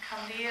going to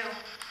come to you.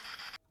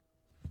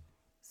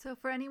 So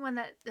for anyone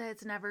that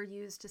has never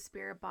used a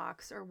spirit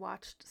box or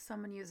watched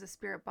someone use a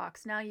spirit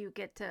box, now you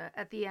get to,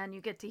 at the end,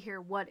 you get to hear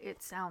what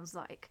it sounds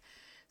like.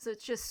 So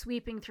it's just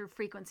sweeping through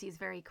frequencies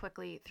very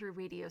quickly through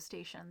radio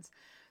stations.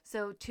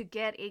 So to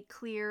get a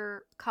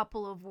clear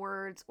couple of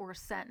words or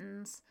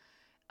sentence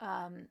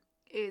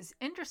is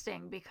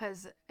interesting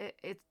because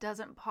it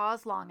doesn't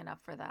pause long enough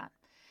for that.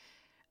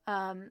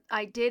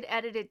 I did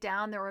edit it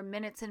down. There were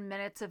minutes and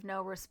minutes of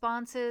no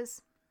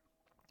responses.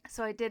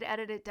 So I did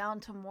edit it down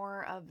to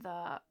more of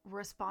the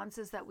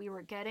responses that we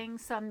were getting.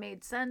 Some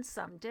made sense,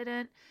 some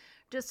didn't.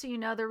 Just so you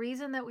know, the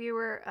reason that we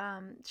were,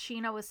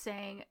 Sheena was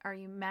saying, are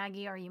you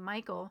Maggie, are you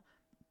Michael?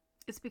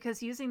 It's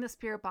because using the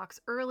spirit box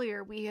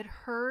earlier, we had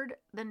heard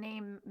the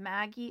name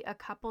Maggie a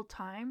couple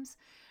times.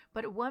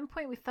 But at one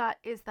point we thought,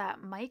 is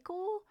that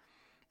Michael?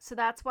 So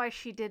that's why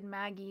she did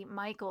Maggie,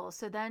 Michael.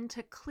 So then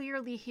to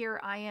clearly hear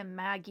I am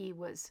Maggie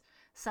was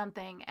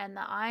something, and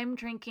the I'm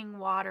drinking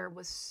water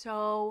was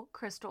so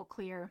crystal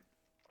clear.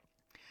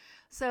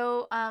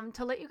 So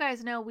to let you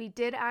guys know, we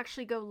did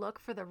actually go look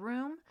for the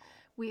room.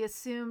 We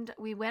assumed,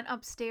 we went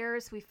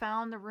upstairs, we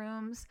found the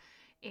rooms,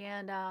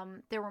 and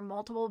there were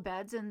multiple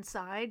beds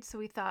inside. So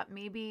we thought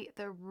maybe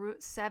the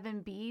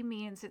 7B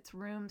means it's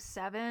room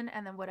 7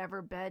 and then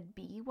whatever bed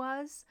B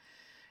was.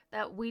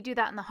 That we do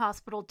that in the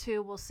hospital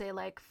too. We'll say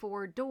like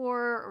 4 door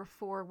or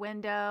 4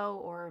 window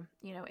or,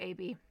 you know,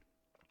 AB.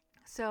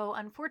 So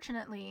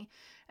unfortunately,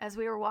 as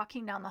we were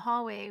walking down the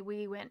hallway,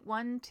 we went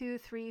 1, 2,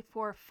 3,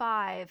 4,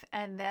 5,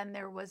 and then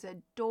there was a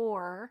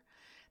door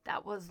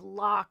that was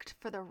locked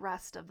for the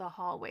rest of the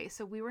hallway.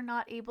 So we were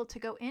not able to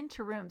go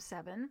into room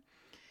 7.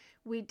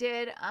 We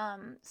did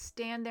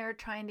stand there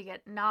trying to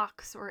get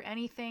knocks or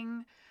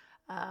anything,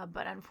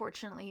 but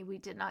unfortunately we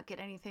did not get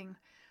anything.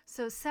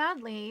 So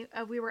sadly,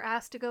 we were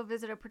asked to go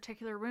visit a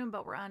particular room,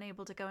 but we're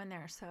unable to go in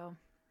there. So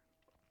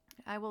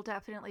I will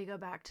definitely go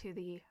back to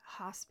the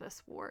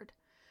hospice ward.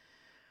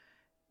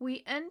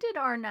 We ended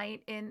our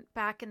night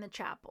back in the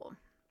chapel.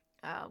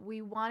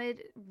 We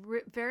wanted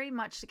very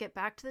much to get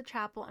back to the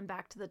chapel and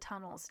back to the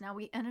tunnels. Now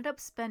we ended up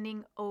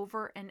spending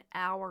over an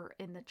hour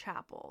in the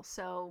chapel,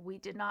 so we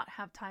did not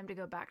have time to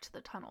go back to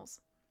the tunnels.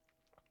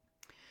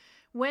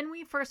 When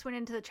we first went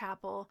into the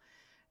chapel,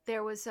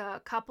 there was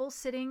a couple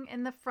sitting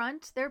in the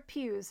front. They're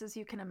pews, as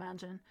you can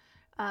imagine.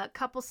 A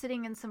couple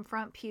sitting in some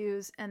front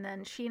pews, and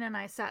then Sheena and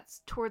I sat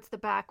towards the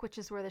back, which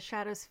is where the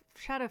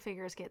shadow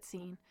figures get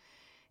seen.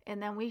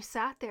 And then we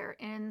sat there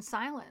in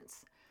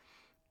silence.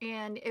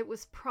 And it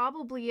was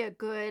probably a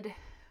good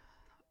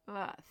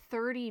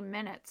 30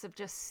 minutes of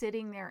just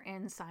sitting there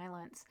in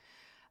silence.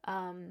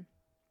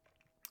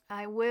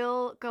 I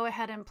will go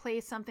ahead and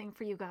play something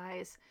for you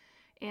guys.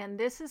 And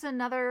this is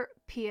another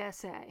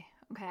PSA,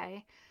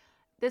 okay?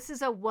 This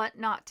is a what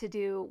not to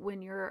do when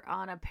you're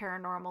on a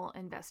paranormal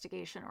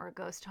investigation or a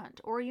ghost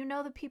hunt, or you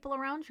know the people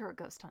around you are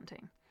ghost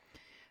hunting.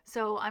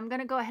 So I'm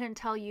going to go ahead and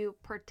tell you,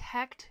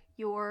 protect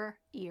your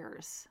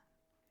ears.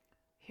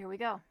 Here we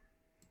go.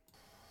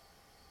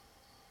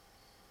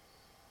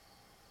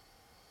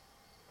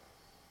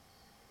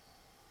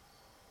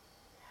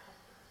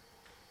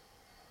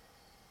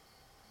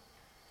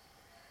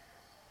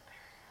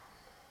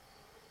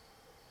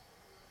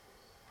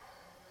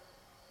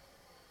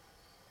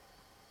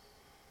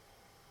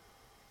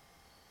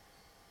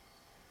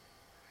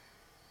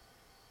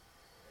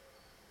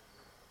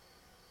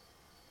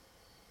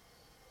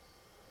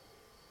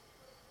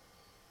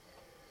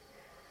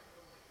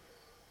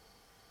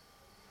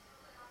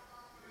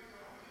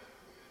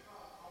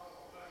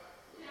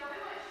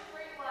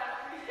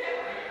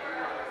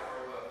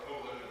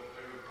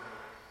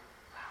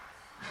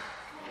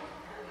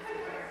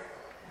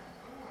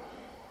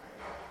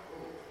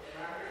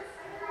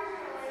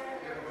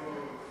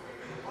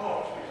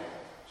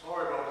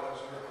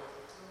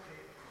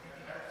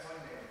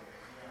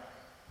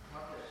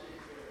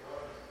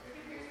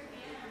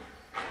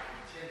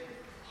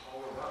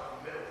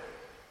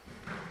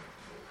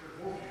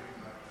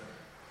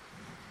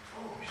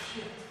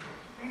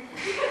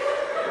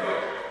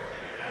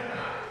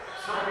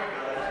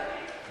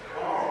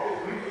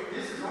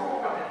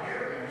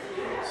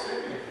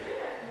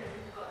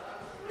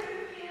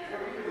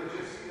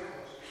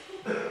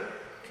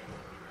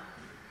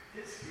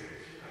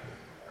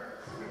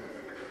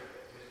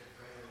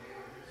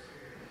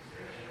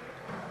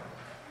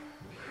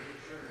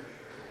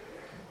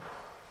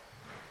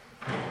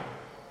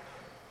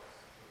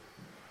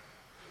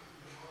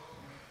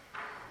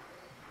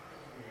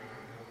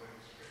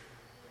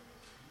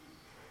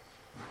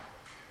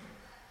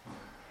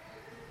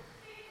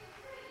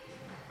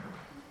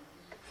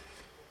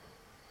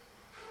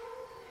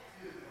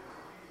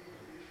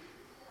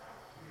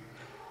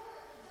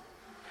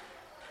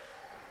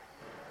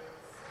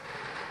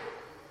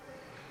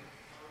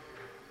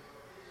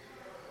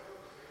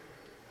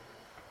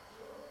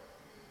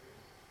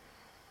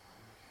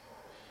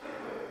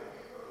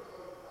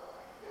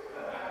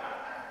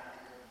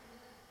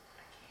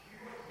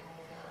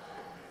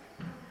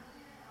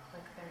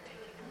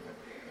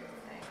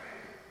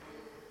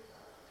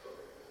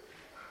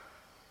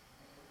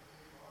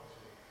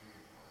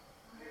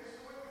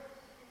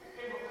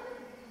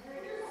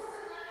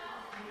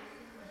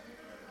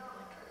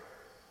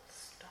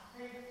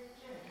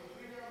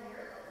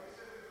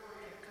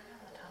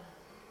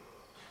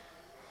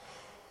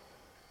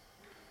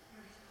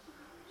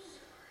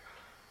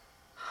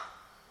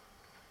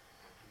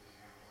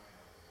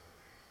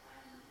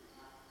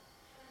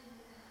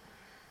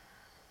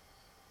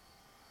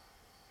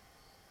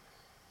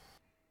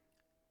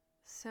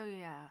 So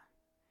yeah,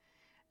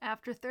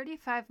 after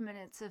 35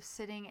 minutes of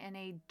sitting in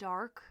a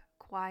dark,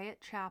 quiet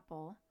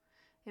chapel,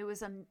 it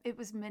was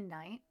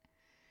midnight.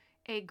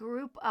 A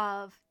group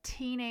of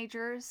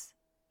teenagers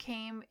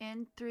came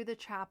in through the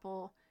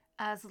chapel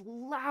as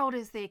loud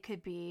as they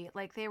could be,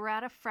 like they were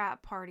at a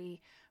frat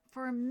party.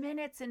 For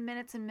minutes and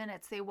minutes and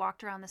minutes, they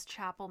walked around this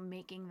chapel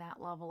making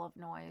that level of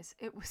noise.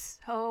 It was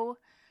so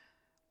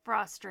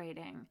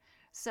frustrating.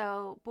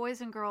 So,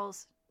 boys and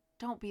girls,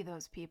 don't be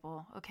those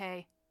people,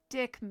 okay?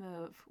 Dick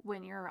move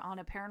when you're on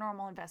a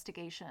paranormal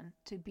investigation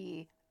to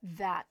be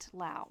that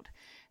loud.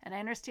 And I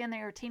understand they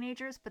were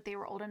teenagers, but they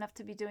were old enough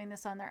to be doing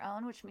this on their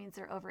own, which means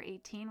they're over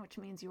 18, which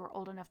means you were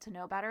old enough to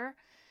know better.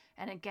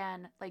 And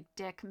again, like,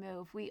 dick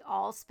move. We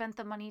all spent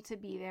the money to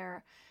be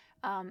there.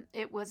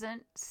 It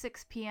wasn't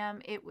 6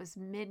 p.m. It was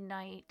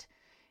midnight,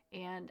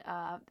 and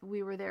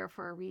we were there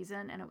for a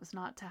reason, and it was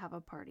not to have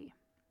a party.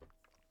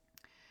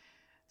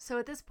 So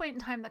at this point in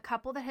time, the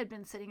couple that had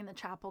been sitting in the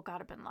chapel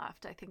got up and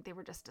left. I think they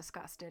were just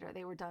disgusted, or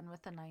they were done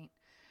with the night.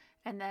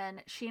 And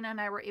then Sheena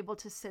and I were able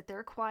to sit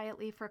there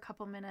quietly for a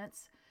couple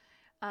minutes.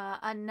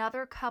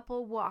 Another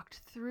couple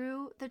walked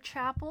through the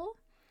chapel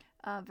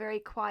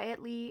very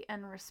quietly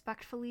and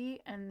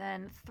respectfully. And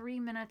then 3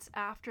 minutes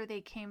after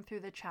they came through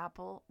the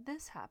chapel,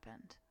 this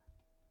happened.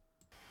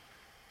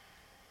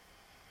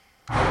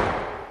 Jesus.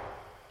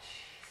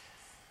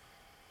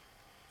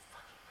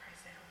 Fucking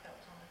Christ, I hope that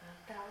was one of them.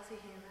 That was a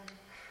human.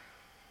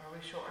 Are we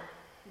sure?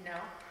 No.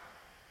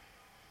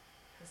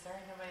 Is there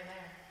ain't nobody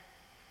there?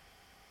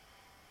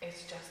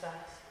 It's just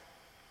us.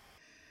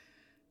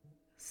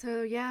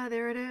 So yeah,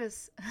 there it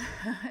is.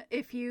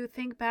 If you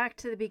think back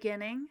to the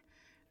beginning,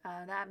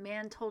 that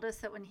man told us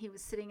that when he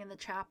was sitting in the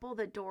chapel,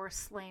 the door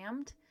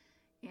slammed.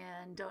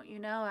 And don't you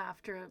know,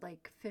 after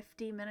like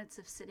 50 minutes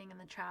of sitting in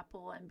the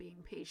chapel and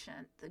being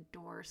patient, the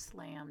door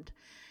slammed.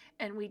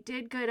 And we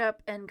did get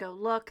up and go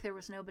look. There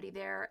was nobody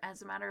there.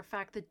 As a matter of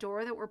fact, the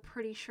door that we're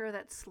pretty sure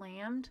that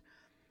slammed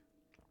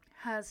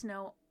has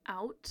no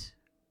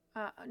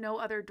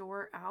other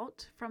door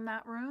out from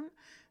that room.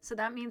 So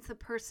that means the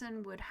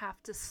person would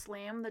have to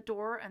slam the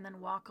door and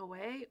then walk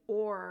away,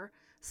 or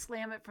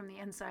slam it from the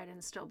inside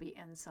and still be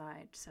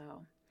inside.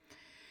 So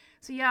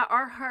yeah,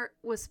 our heart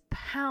was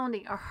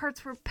pounding. Our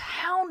hearts were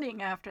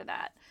pounding after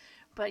that.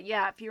 But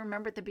yeah, if you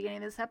remember at the beginning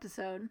of this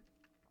episode,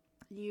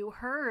 you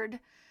heard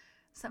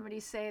somebody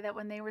say that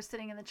when they were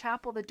sitting in the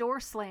chapel, the door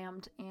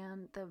slammed,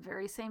 and the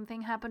very same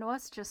thing happened to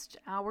us just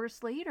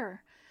hours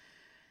later.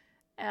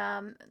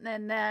 And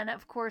then,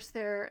 of course,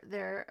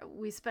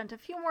 we spent a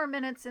few more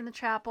minutes in the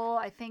chapel.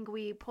 I think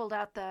we pulled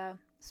out the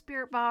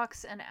spirit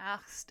box and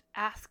asked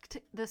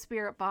the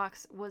spirit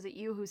box, was it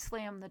you who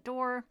slammed the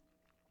door?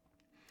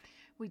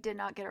 We did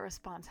not get a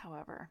response,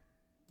 however.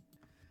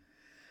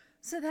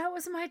 So that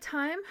was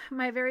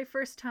my very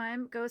first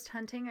time ghost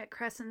hunting at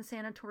Cresson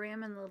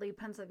Sanatorium in Lilly,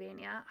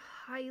 Pennsylvania.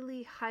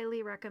 Highly,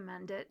 highly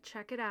recommend it.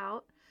 Check it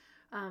out.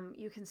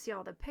 You can see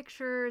all the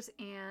pictures,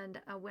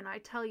 and when I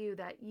tell you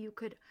that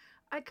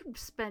I could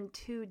spend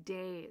 2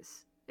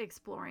 days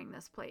exploring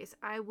this place.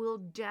 I will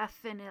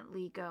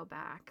definitely go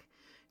back.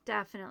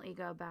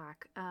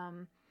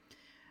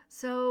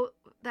 So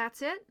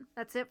that's it.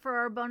 That's it for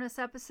our bonus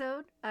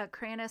episode.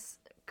 Cresson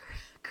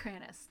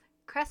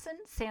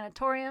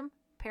Sanatorium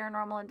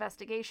Paranormal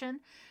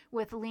Investigation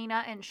with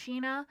Lena and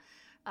Sheena.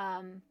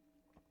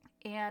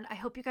 And I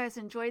hope you guys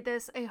enjoyed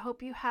this. I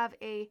hope you have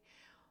a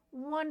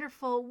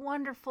wonderful,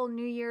 wonderful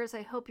New Year's.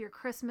 I hope your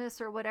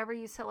Christmas or whatever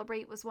you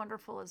celebrate was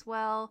wonderful as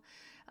well.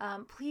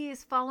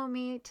 Please follow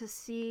me to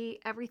see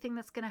everything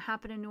that's going to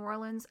happen in New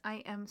Orleans. I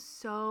am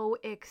so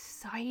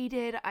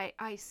excited.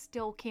 I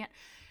still can't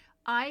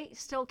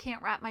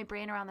wrap my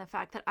brain around the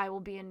fact that I will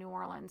be in New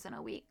Orleans in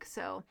a week.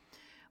 So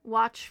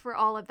watch for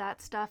all of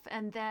that stuff.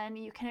 And then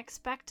you can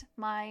expect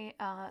my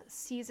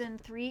season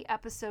 3,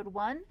 episode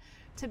 1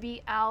 to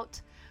be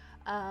out.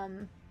 I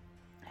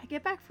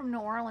get back from New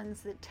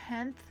Orleans the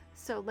 10th,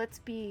 so let's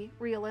be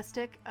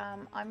realistic.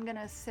 I'm going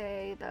to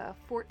say the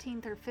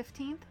 14th or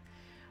 15th,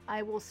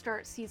 I will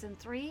start season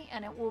 3,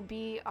 and it will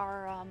be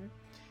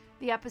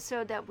the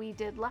episode that we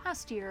did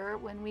last year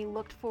when we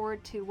looked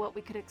forward to what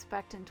we could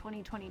expect in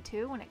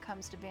 2022 when it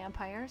comes to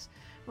vampires.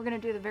 We're going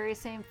to do the very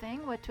same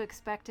thing, what to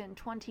expect in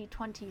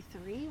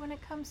 2023 when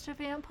it comes to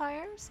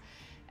vampires.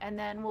 And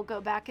then we'll go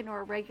back into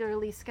our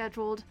regularly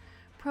scheduled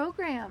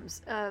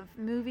programs of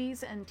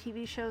movies and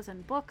TV shows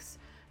and books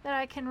that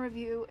I can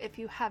review. If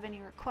you have any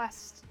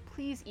requests,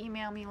 please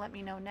email me, let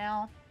me know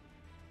now.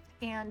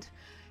 And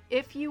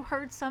if you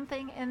heard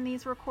something in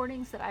these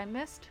recordings that I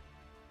missed,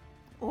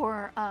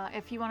 or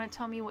if you want to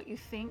tell me what you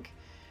think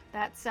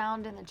that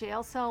sound in the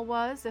jail cell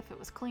was, if it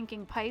was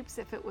clinking pipes,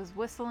 if it was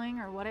whistling,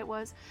 or what it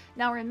was.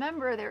 Now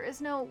remember, there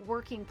is no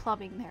working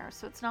plumbing there,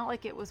 so it's not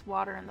like it was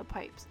water in the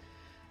pipes.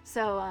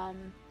 So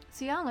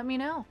yeah, let me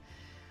know.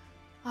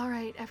 All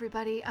right,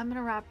 everybody, I'm going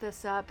to wrap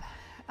this up.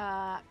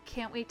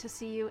 Can't wait to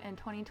see you in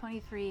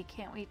 2023.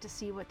 Can't wait to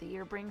see what the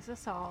year brings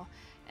us all.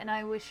 And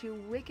I wish you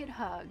wicked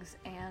hugs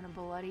and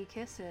bloody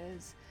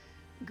kisses.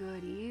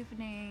 Good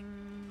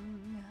evening.